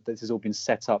ploy and that this has all been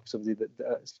set up. So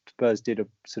that Spurs did a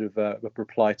sort of a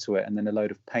reply to it, and then a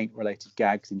load of paint-related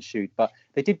gags ensued. But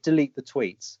they did delete the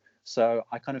tweets. So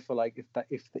I kind of feel like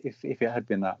if it had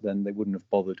been that, then they wouldn't have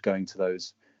bothered going to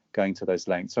those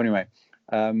lengths. So anyway,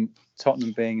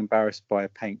 Tottenham being embarrassed by a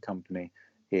paint company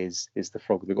is the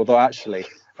frog of the. Although actually,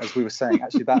 as we were saying,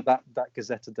 that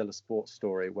Gazzetta dello Sport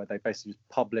story where they basically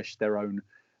published their own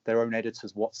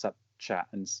editor's WhatsApp chat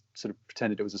and sort of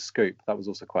pretended it was a scoop, that was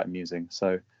also quite amusing.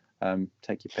 So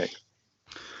take your pick.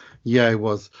 Yeah, it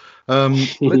was.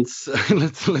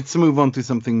 Let's move on to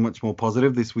something much more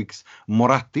positive. This week's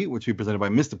Moratti, which we presented by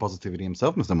Mr. Positivity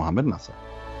himself, Mr. Mohamed Nasser.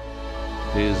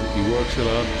 He works a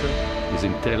lot, he's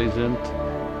intelligent,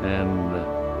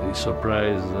 and he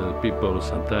surprises people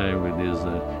sometimes with his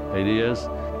ideas.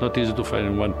 Not easy to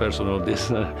find one person of this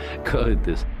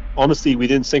qualities. Honestly, we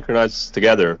didn't synchronize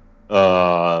together,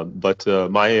 but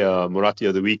my Moratti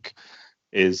of the week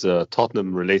is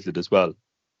Tottenham related as well.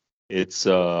 It's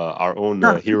our own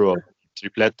hero,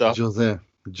 Tripletta.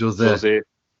 Jose.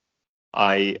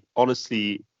 I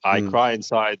honestly cry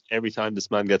inside every time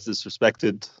this man gets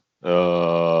disrespected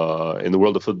in the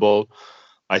world of football.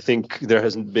 I think there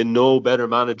has been no better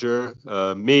manager.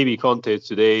 Maybe Conte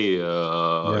today,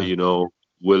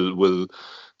 will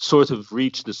sort of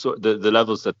reach the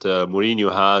levels that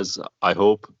Mourinho has, I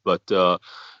hope. But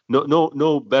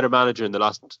no better manager in the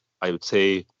last, I would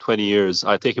say, 20 years.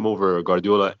 I take him over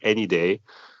Guardiola any day.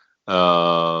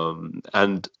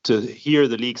 And to hear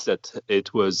the leaks that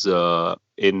it was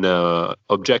in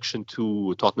objection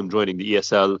to Tottenham joining the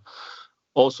ESL.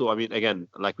 Also, I mean, again,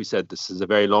 like we said, this is a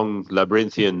very long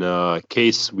labyrinthian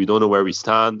case. We don't know where we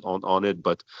stand on it,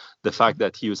 but the fact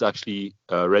that he was actually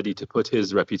ready to put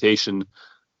his reputation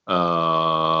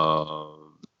on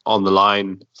the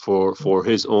line for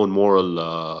his own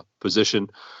moral position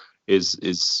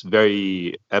is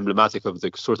very emblematic of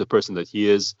the sort of person that he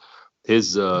is.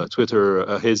 His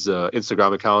Twitter, his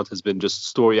Instagram account has been just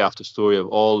story after story of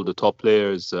all the top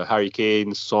players, Harry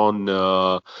Kane, Son,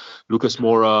 Lucas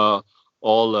Moura,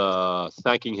 all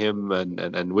thanking him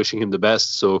and wishing him the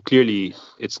best. So clearly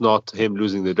it's not him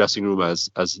losing the dressing room as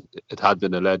it had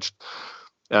been alleged.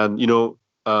 And,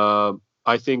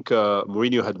 I think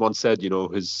Mourinho had once said,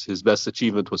 his best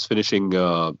achievement was finishing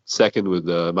second with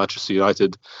Manchester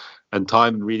United. And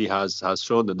time really has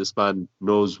shown that this man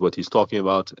knows what he's talking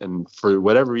about. And for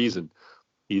whatever reason,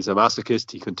 he's a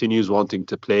masochist. He continues wanting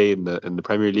to play in the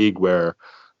Premier League, where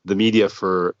the media,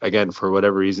 for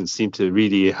whatever reason, seem to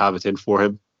really have it in for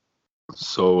him.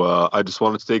 So I just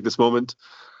wanted to take this moment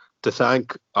to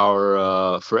thank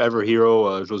our forever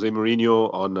hero, Jose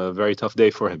Mourinho, on a very tough day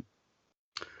for him.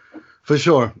 For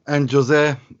sure. And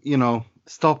Jose,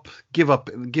 give up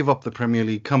the Premier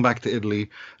League, come back to Italy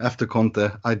after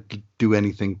Conte. I'd do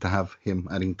anything to have him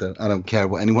at Inter. I don't care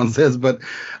what anyone says, but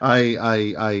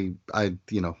I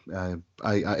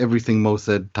everything Mo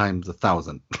said times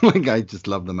 1,000. Like, I just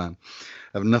love the man.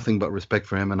 I have nothing but respect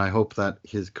for him, and I hope that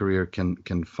his career can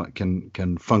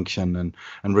function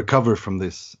and recover from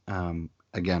this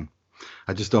again.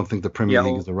 I just don't think the Premier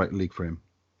League is the right league for him.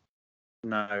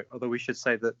 No, although we should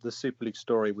say that the Super League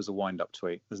story was a wind-up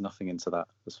tweet. There's nothing into that,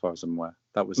 as far as I'm aware.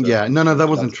 That was that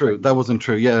wasn't true. That wasn't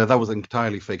true. Yeah, that was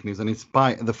entirely fake news. And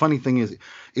the funny thing is,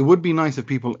 it would be nice if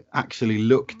people actually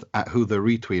looked at who they're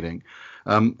retweeting.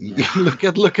 Look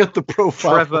at the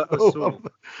profile. Trevor Assoul.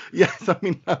 Yes, I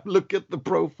mean, look at the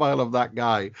profile of that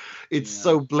guy. It's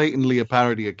so blatantly a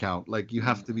parody account. Like, you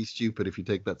have to be stupid if you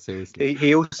take that seriously.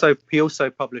 He also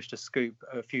published a scoop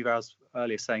a few hours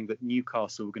earlier saying that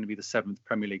Newcastle were going to be the 7th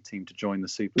Premier League team to join the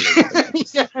Super League.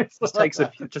 It takes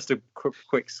a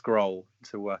quick scroll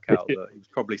to work out that he was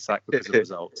probably sacked because of the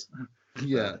results.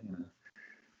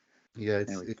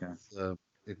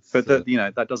 But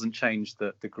that doesn't change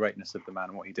the greatness of the man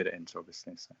and what he did at Inter,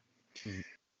 obviously. So.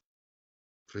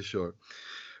 For sure.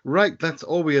 Right, that's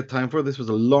all we had time for. This was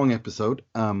a long episode.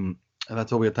 And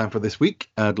that's all we have time for this week.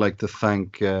 I'd like to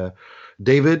thank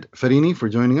David Ferrini for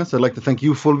joining us. I'd like to thank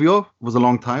you, Fulvio. It was a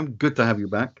long time. Good to have you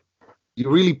back. You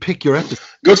really pick your episode.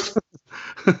 Good.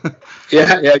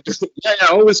 Yeah.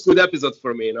 Always good episode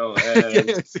for me.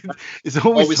 It's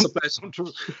always a pleasure.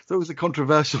 It's always a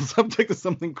controversial subject or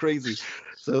something crazy.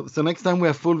 So next time we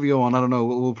have Fulvio on, I don't know,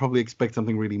 we'll probably expect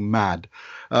something really mad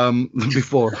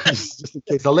before, just in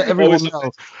case. I'll let everyone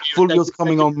know. Fulvio's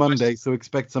coming on Monday, so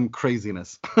expect some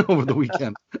craziness over the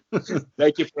weekend.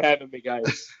 Thank you for having me,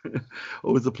 guys.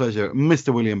 Always a pleasure.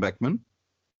 Mr. William Beckman.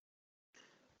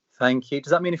 Thank you. Does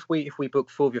that mean if we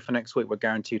book Fulvio for next week, we're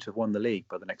guaranteed to have won the league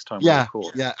by the next time we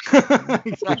record? Yeah.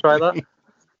 Exactly. Can we try that?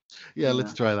 Yeah,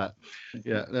 let's try that.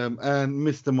 Yeah. And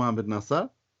Mr. Mohamed Nassar.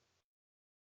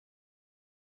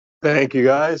 Thank you,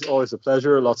 guys. Always a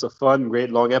pleasure. Lots of fun. Great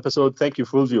long episode. Thank you,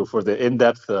 Fulvio, for the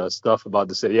in-depth stuff about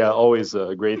the city. Yeah, always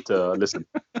a great listen.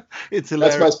 It's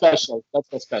hilarious. That's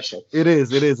my special. It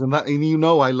is, and I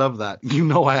love that.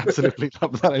 I absolutely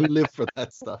love that. I live for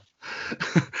that stuff.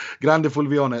 Grande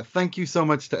Fulvione. Thank you so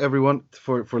much to everyone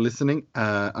for listening.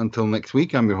 Until next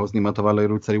week, I'm your host Nima Tavallo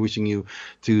Ruzzari, wishing you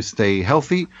to stay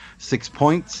healthy, 6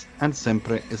 points, and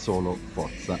sempre e solo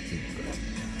forza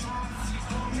Inter.